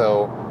something,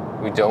 so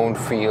we don't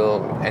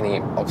feel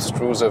any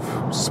obtrusive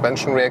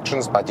suspension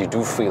reactions, but you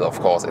do feel, of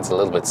course, it's a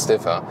little bit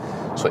stiffer.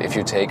 So if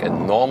you take a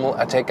normal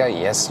Ateca,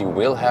 yes, you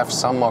will have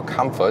some more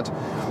comfort.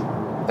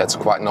 That's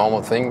quite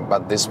normal thing,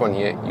 but this one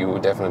here you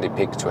definitely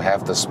pick to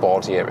have the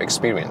sportier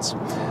experience.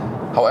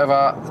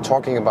 However,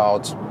 talking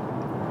about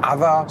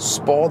other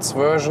sports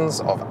versions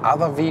of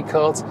other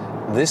vehicles,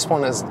 this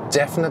one is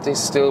definitely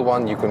still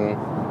one you can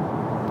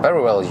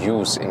very well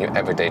use in your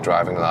everyday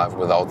driving life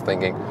without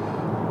thinking,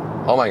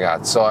 oh my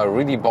god, so I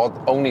really bought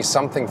only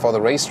something for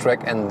the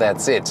racetrack and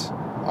that's it. So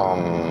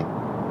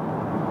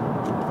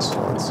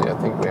let's see, I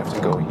think we have to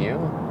go here.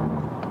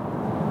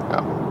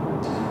 Yeah.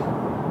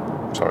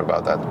 Sorry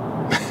about that.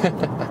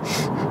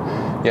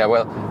 Yeah,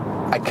 well,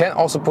 I can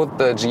also put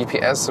the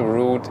GPS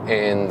route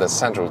in the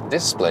central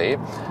display.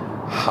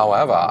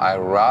 However, I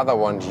rather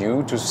want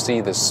you to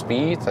see the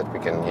speed that we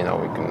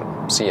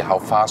can see how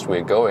fast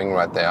we're going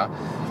right there.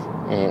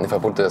 If I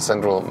put the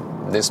central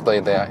display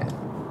there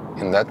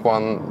in that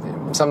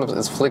one, sometimes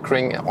it's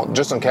flickering,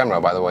 just on camera,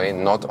 by the way,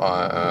 not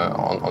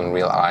on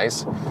real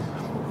eyes.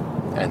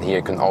 And here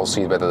you can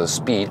also see better the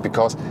speed,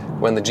 because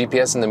when the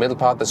GPS in the middle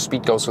part, the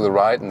speed goes to the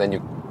right, and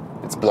then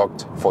it's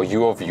blocked for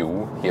your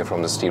view here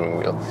from the steering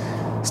wheel.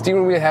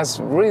 Steering wheel has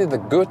really the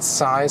good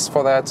size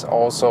for that,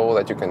 also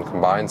that you can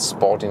combine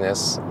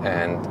sportiness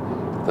and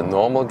the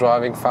normal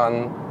driving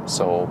fun.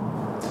 So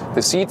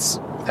the seats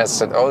As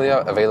said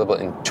earlier, available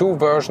in 2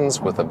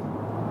 versions with a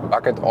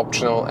bucket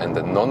optional and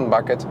a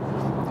non-bucket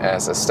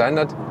as a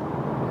standard.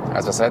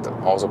 As I said,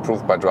 also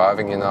proved by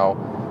driving here now.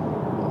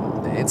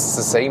 It's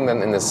the same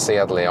than in the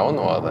Seat Leon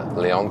or the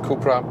Leon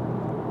Cupra.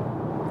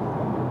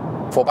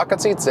 For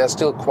bucket seats, they're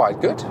still quite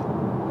good,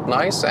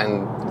 nice,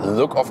 and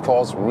look, of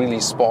course, really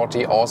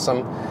sporty,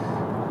 awesome.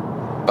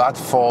 But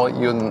for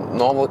your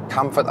normal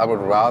comfort, I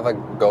would rather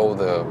go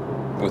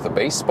with the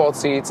base sport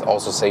seats,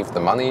 also save the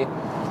money.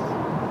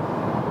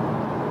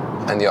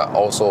 And you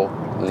also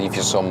leave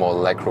you some more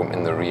legroom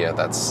in the rear.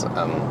 That's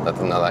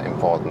another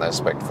important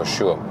aspect for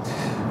sure.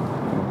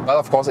 But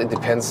of course, it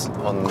depends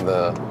on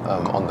the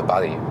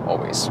body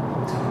always.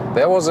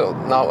 There was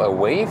now a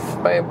wave,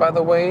 by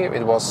the way.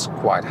 It was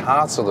quite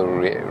hard, so the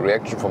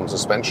reaction from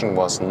suspension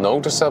was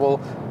noticeable.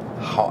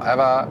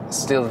 However,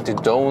 still you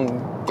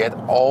don't get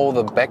all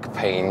the back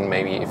pain,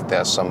 maybe if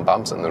there's some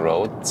bumps in the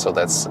road, so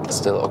that's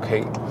still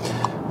okay.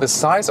 The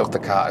size of the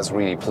car is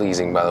really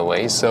pleasing, by the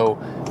way. So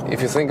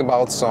if you think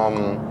about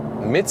some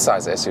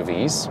mid-size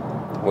SUVs,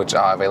 which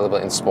are available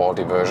in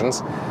sporty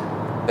versions,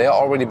 they are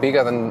already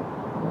bigger than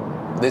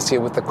this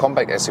here with the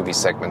compact SUV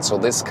segment. So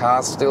this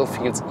car still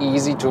feels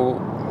easy to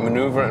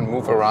maneuver and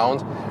move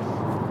around.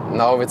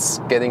 Now it's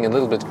getting a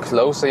little bit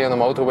closer on the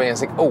motorway and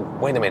think, oh,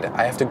 wait a minute,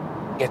 I have to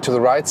get to the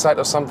right side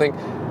or something.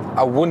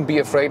 I wouldn't be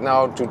afraid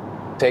now to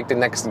take the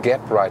next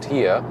gap right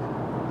here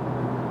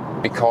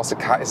because the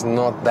car is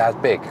not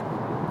that big.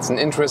 It's an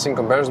interesting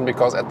comparison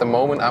because at the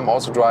moment I'm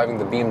also driving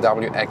the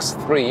BMW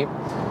X3,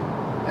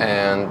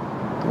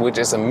 which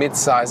is a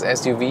mid-size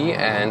SUV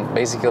and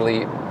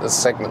basically the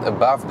segment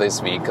above this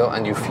vehicle,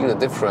 and you feel the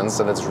difference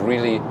that it's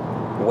really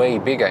way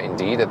bigger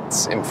indeed.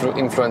 It's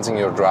influencing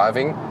your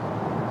driving,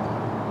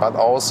 but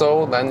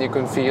also then you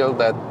can feel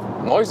that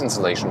noise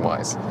insulation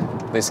wise,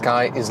 this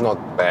car is not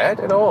bad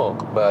at all,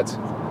 but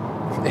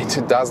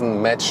it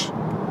doesn't match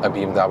a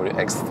BMW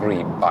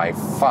X3 by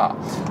far.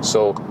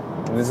 So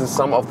this is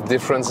some of the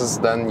differences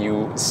then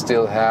you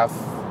still have.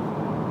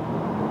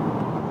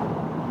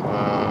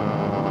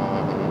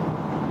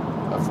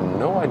 I have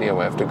no idea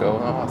where I have to go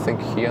now. I think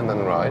here and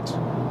then right,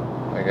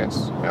 I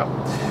guess, yeah.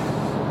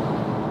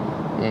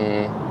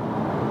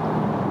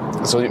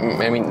 So,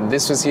 I mean,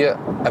 this is here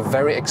a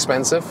very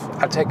expensive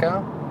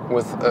Ateca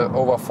with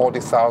over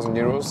 40,000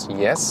 euros,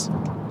 yes.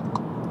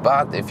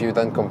 But if you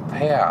then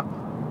compare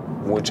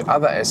which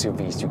other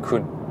SUVs you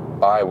could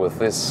buy with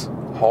this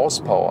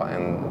horsepower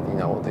and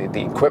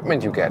the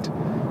equipment you get,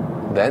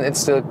 then it's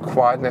still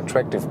quite an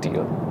attractive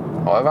deal.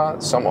 However,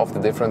 some of the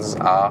differences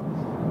are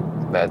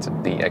that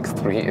the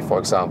X3, for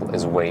example,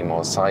 is way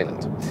more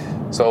silent.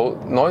 So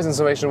noise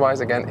insulation wise,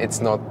 again, it's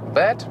not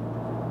bad,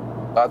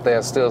 but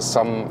there's still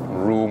some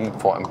room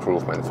for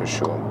improvement for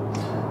sure.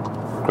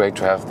 Great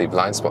to have the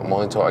blind spot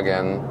monitor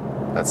again.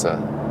 That's a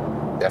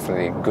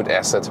definitely good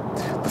asset.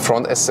 The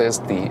front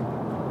assist, the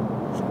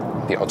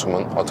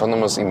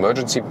autonomous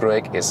emergency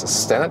brake is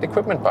standard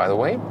equipment, by the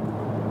way.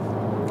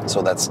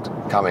 So that's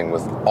coming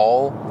with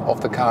all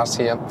of the cars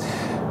here.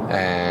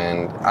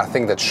 And I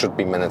think that should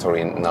be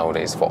mandatory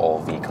nowadays for all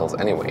vehicles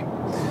anyway.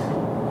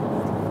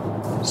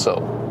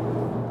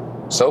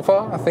 So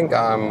far, I think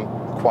I'm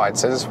quite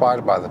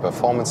satisfied by the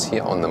performance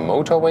here on the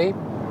motorway.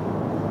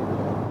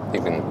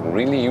 You can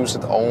really use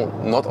it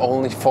not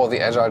only for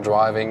the agile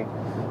driving,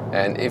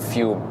 and if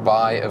you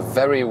buy a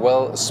very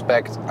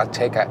well-spec'd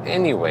Ateca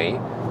anyway,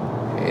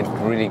 it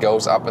really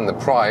goes up in the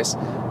price,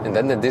 and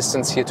then the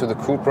distance here to the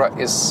Cupra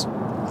is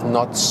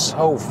not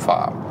so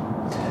far.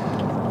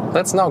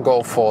 Let's now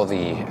go for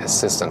the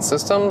assistant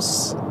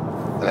systems.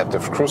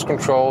 Adaptive cruise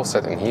control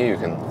set in here. You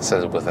can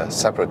set it with a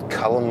separate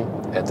column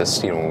at the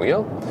steering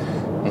wheel.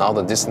 Now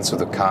the distance to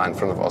the car in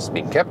front of us is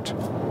being kept.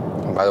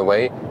 And by the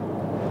way,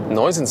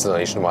 noise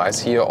insulation wise,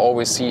 here you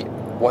always see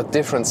what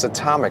difference the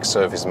tarmac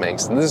surface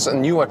makes. And this is a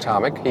newer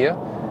tarmac here.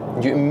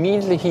 You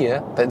immediately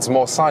hear that it's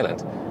more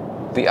silent.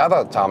 The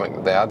other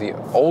tarmac there, the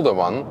older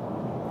one,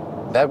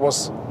 that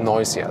was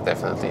noisier,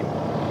 definitely.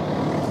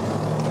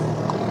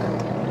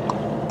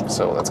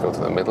 So let's go to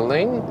the middle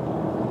lane.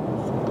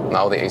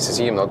 Now the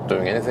ACC, I'm not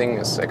doing anything,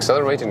 is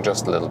accelerating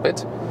just a little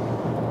bit.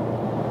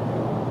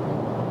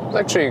 It's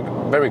actually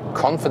very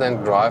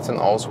confident drive and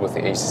also with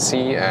the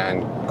ACC,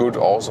 and good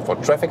also for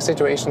traffic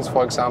situations,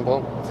 for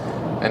example.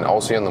 And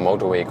also on the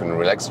motorway you can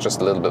relax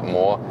just a little bit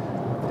more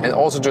and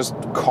also just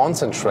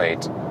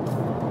concentrate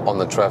on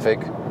the traffic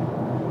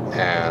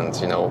and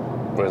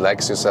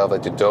relax yourself,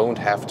 that you don't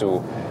have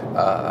to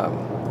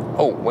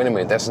oh wait a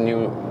minute, there's a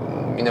new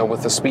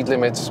with the speed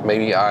limit,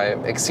 maybe I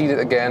exceeded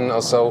again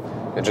or so.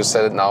 You just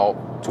set it now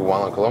to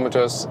 100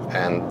 kilometers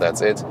and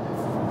that's it,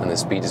 and the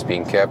speed is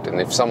being kept.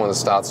 And if someone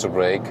starts to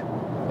brake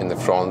in the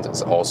front,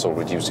 it's also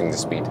reducing the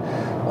speed.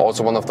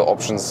 Also one of the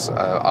options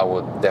I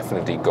would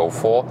definitely go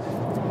for.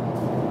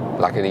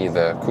 Luckily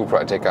the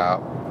Cupra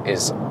Ateca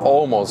is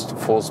almost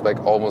full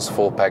spec, almost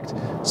full packed,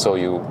 so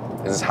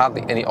there's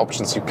hardly any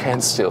options you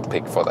can still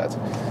pick for that.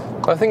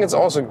 But I think it's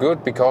also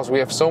good because we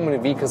have so many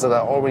vehicles that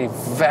are already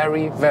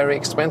very, very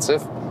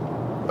expensive,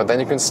 but then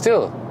you can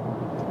still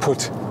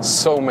put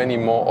so many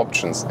more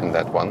options in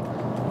that one.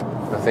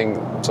 I think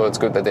so. It's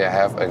good that they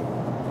have an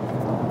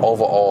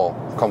overall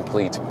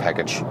complete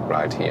package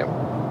right here.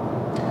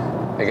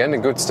 Again, a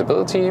good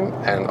stability,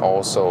 and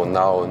also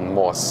now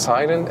more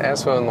silent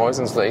as for noise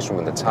insulation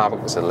when the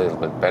tarmac is a little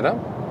bit better.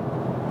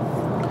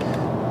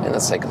 And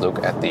let's take a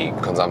look at the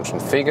consumption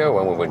figure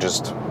when we were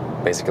just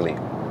basically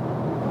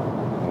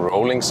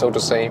rolling, so to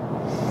say,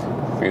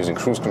 using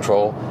cruise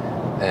control,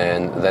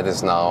 and that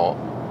is now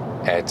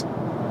at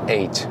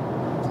 8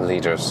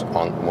 liters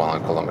on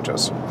 100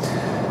 kilometers.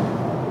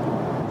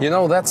 You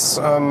know, that's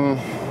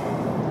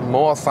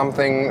more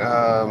something,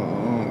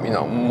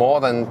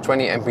 more than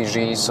 20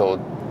 mpg, so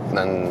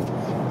then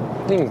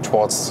leaning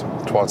towards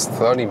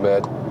 30,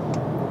 but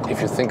if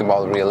you think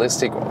about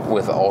realistic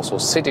with also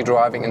city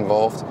driving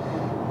involved,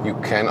 you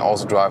can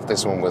also drive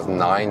this one with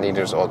 9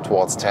 liters or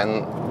towards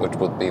 10, which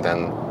would be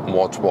then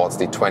more towards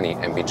the 20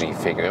 mpg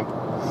figure.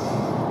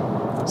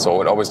 So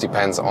it always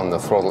depends on the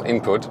throttle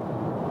input.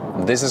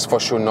 This is for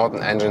sure not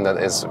an engine that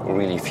is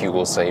really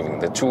fuel saving.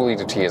 The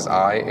 2-liter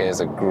TSI is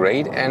a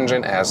great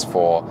engine. As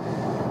for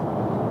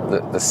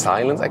the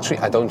silence, actually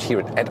I don't hear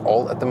it at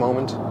all at the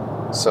moment.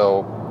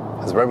 So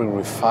it's a very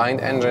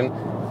refined engine,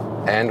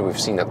 and we've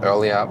seen that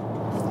earlier.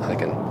 I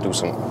can do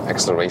some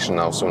acceleration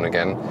now soon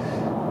again.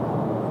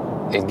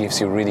 It gives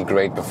you really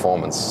great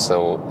performance.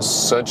 So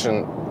such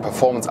a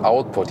performance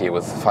output here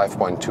with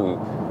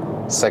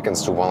 5.2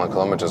 seconds to 100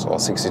 kilometers or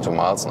 62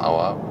 miles an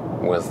hour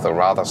with a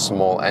rather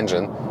small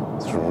engine.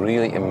 It's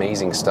really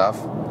amazing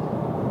stuff.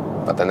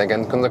 But then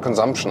again, the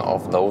consumption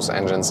of those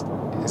engines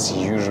is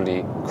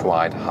usually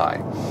quite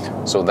high.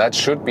 So that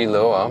should be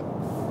lower,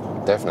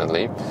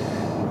 definitely.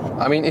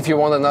 I mean, if you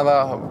want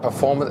another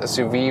performance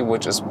SUV,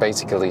 which is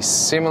basically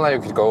similar,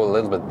 you could go a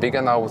little bit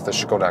bigger now with the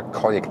Škoda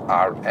Kodiaq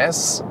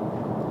RS,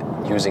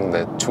 using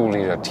the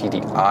 2-liter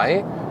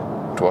TDI.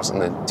 It was in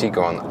the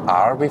Tiguan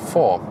R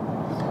before.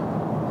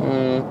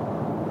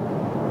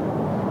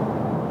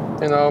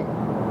 You know,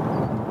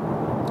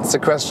 it's a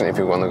question if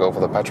you want to go for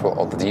the petrol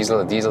or the diesel.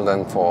 The diesel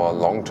then for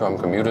long-term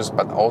commuters,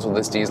 but also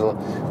this diesel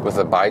with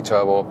the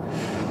bi-turbo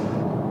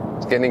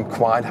is getting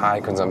quite high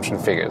consumption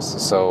figures.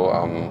 So,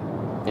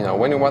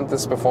 when you want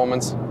this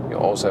performance, you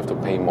also have to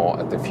pay more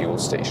at the fuel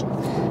station.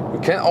 You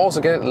can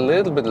also get it a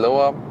little bit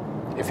lower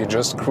if you're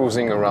just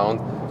cruising around,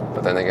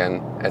 but then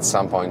again, at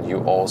some point you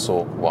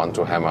also want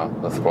to hammer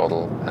the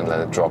throttle and let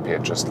it drop here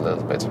just a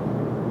little bit.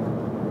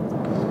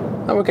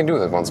 Now we can do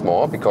that once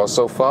more, because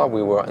so far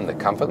we were in the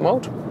comfort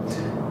mode.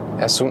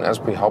 As soon as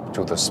we hop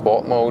to the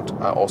sport mode,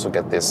 I also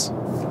get this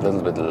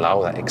little bit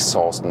louder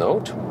exhaust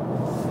note.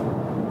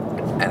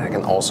 And I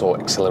can also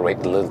accelerate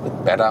a little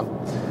bit better.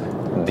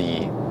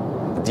 The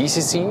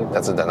DCC,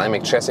 that's a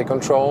dynamic chassis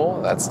control,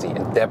 that's the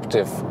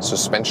adaptive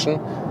suspension,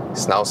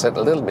 is now set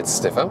a little bit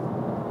stiffer.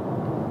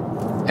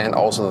 And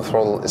also the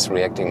throttle is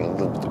reacting a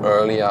little bit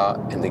earlier,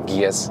 and the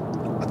gears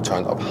are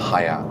turned up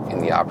higher in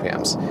the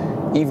RPMs.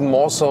 Even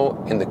more so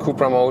in the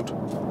Cupra mode,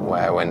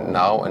 where I went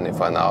now, and if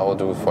I now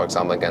do, for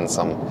example, again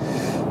some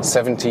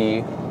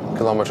 70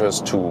 kilometers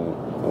to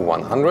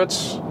 100.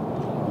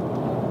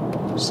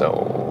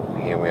 So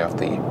here we have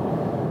the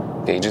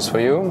gauges for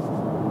you.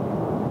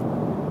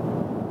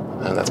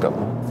 And let's go.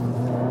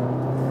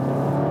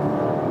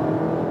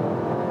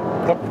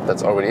 Plop,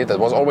 that's already it. That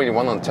was already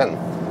 1 on 10.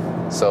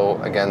 So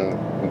again,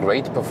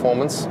 great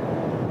performance.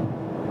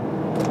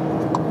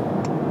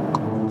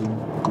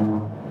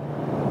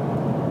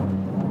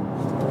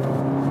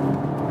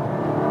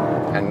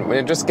 And when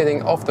you're just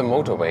getting off the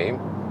motorway,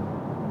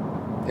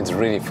 it's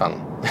really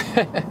fun.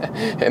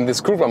 And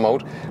this Cupra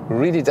mode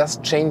really does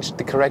change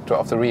the character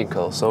of the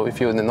vehicle. So if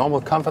you're in the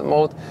normal comfort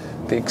mode,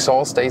 the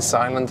exhaust stays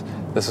silent,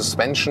 the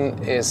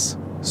suspension is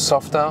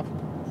softer,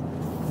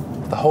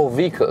 the whole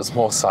vehicle is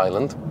more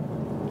silent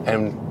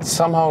and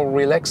somehow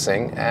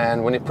relaxing.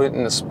 And when you put it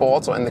in the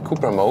sports or in the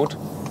Cupra mode,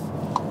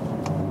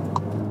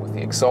 with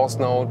the exhaust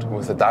note,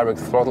 with the direct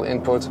throttle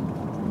input,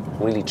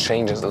 really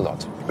changes a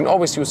lot. You can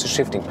always use the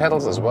shifting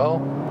pedals as well,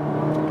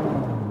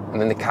 and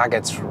then the car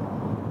gets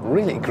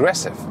really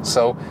aggressive.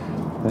 So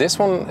this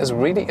one is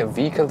really a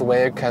vehicle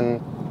where you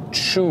can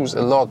choose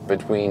a lot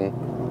between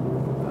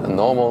a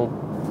normal,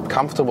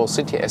 comfortable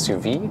city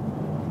SUV,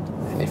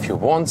 and if you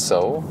want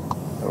so,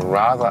 a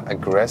rather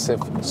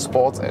aggressive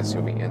sports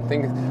SUV. And I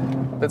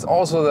think that's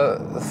also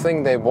the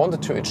thing they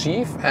wanted to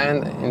achieve,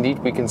 and indeed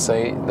we can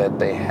say that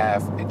they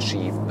have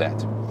achieved that.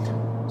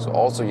 So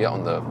also here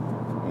on the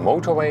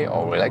motorway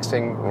or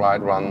relaxing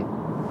ride run,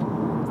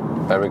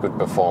 very good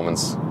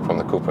performance from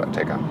the Cupra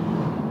Ateca.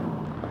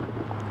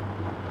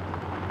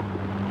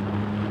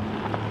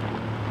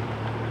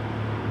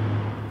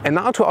 And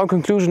now to our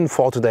conclusion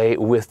for today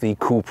with the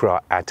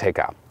Cupra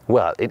Ateca.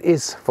 Well, it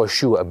is for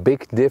sure a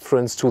big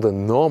difference to the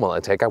normal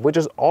Ateca, which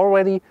is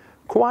already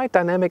quite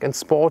dynamic and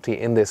sporty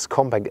in this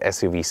compact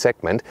SUV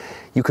segment.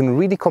 You can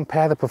really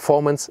compare the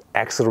performance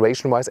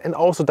acceleration-wise and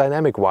also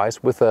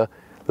dynamic-wise with the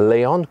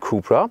Leon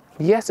Cupra.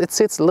 Yes, it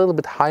sits a little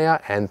bit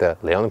higher, and the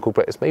Leon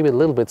Cupra is maybe a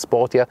little bit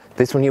sportier.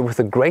 This one here with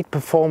a great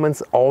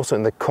performance, also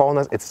in the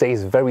corners, it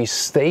stays very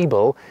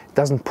stable. It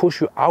doesn't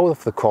push you out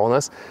of the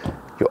corners.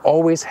 you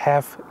always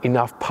have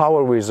enough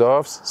power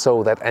reserves,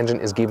 so that engine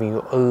is giving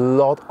you a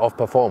lot of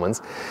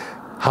performance.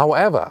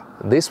 However,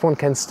 this one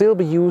can still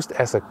be used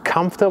as a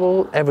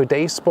comfortable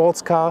everyday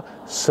sports car,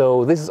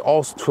 so this is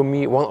also for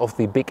me one of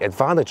the big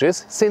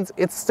advantages. Since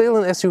it's still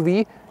an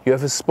SUV, you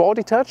have a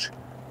sporty touch,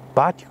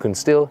 but you can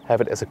still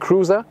have it as a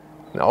cruiser,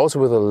 and also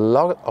with a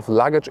lot of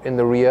luggage in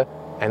the rear,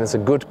 and it's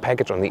a good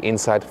package on the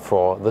inside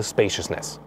for the spaciousness.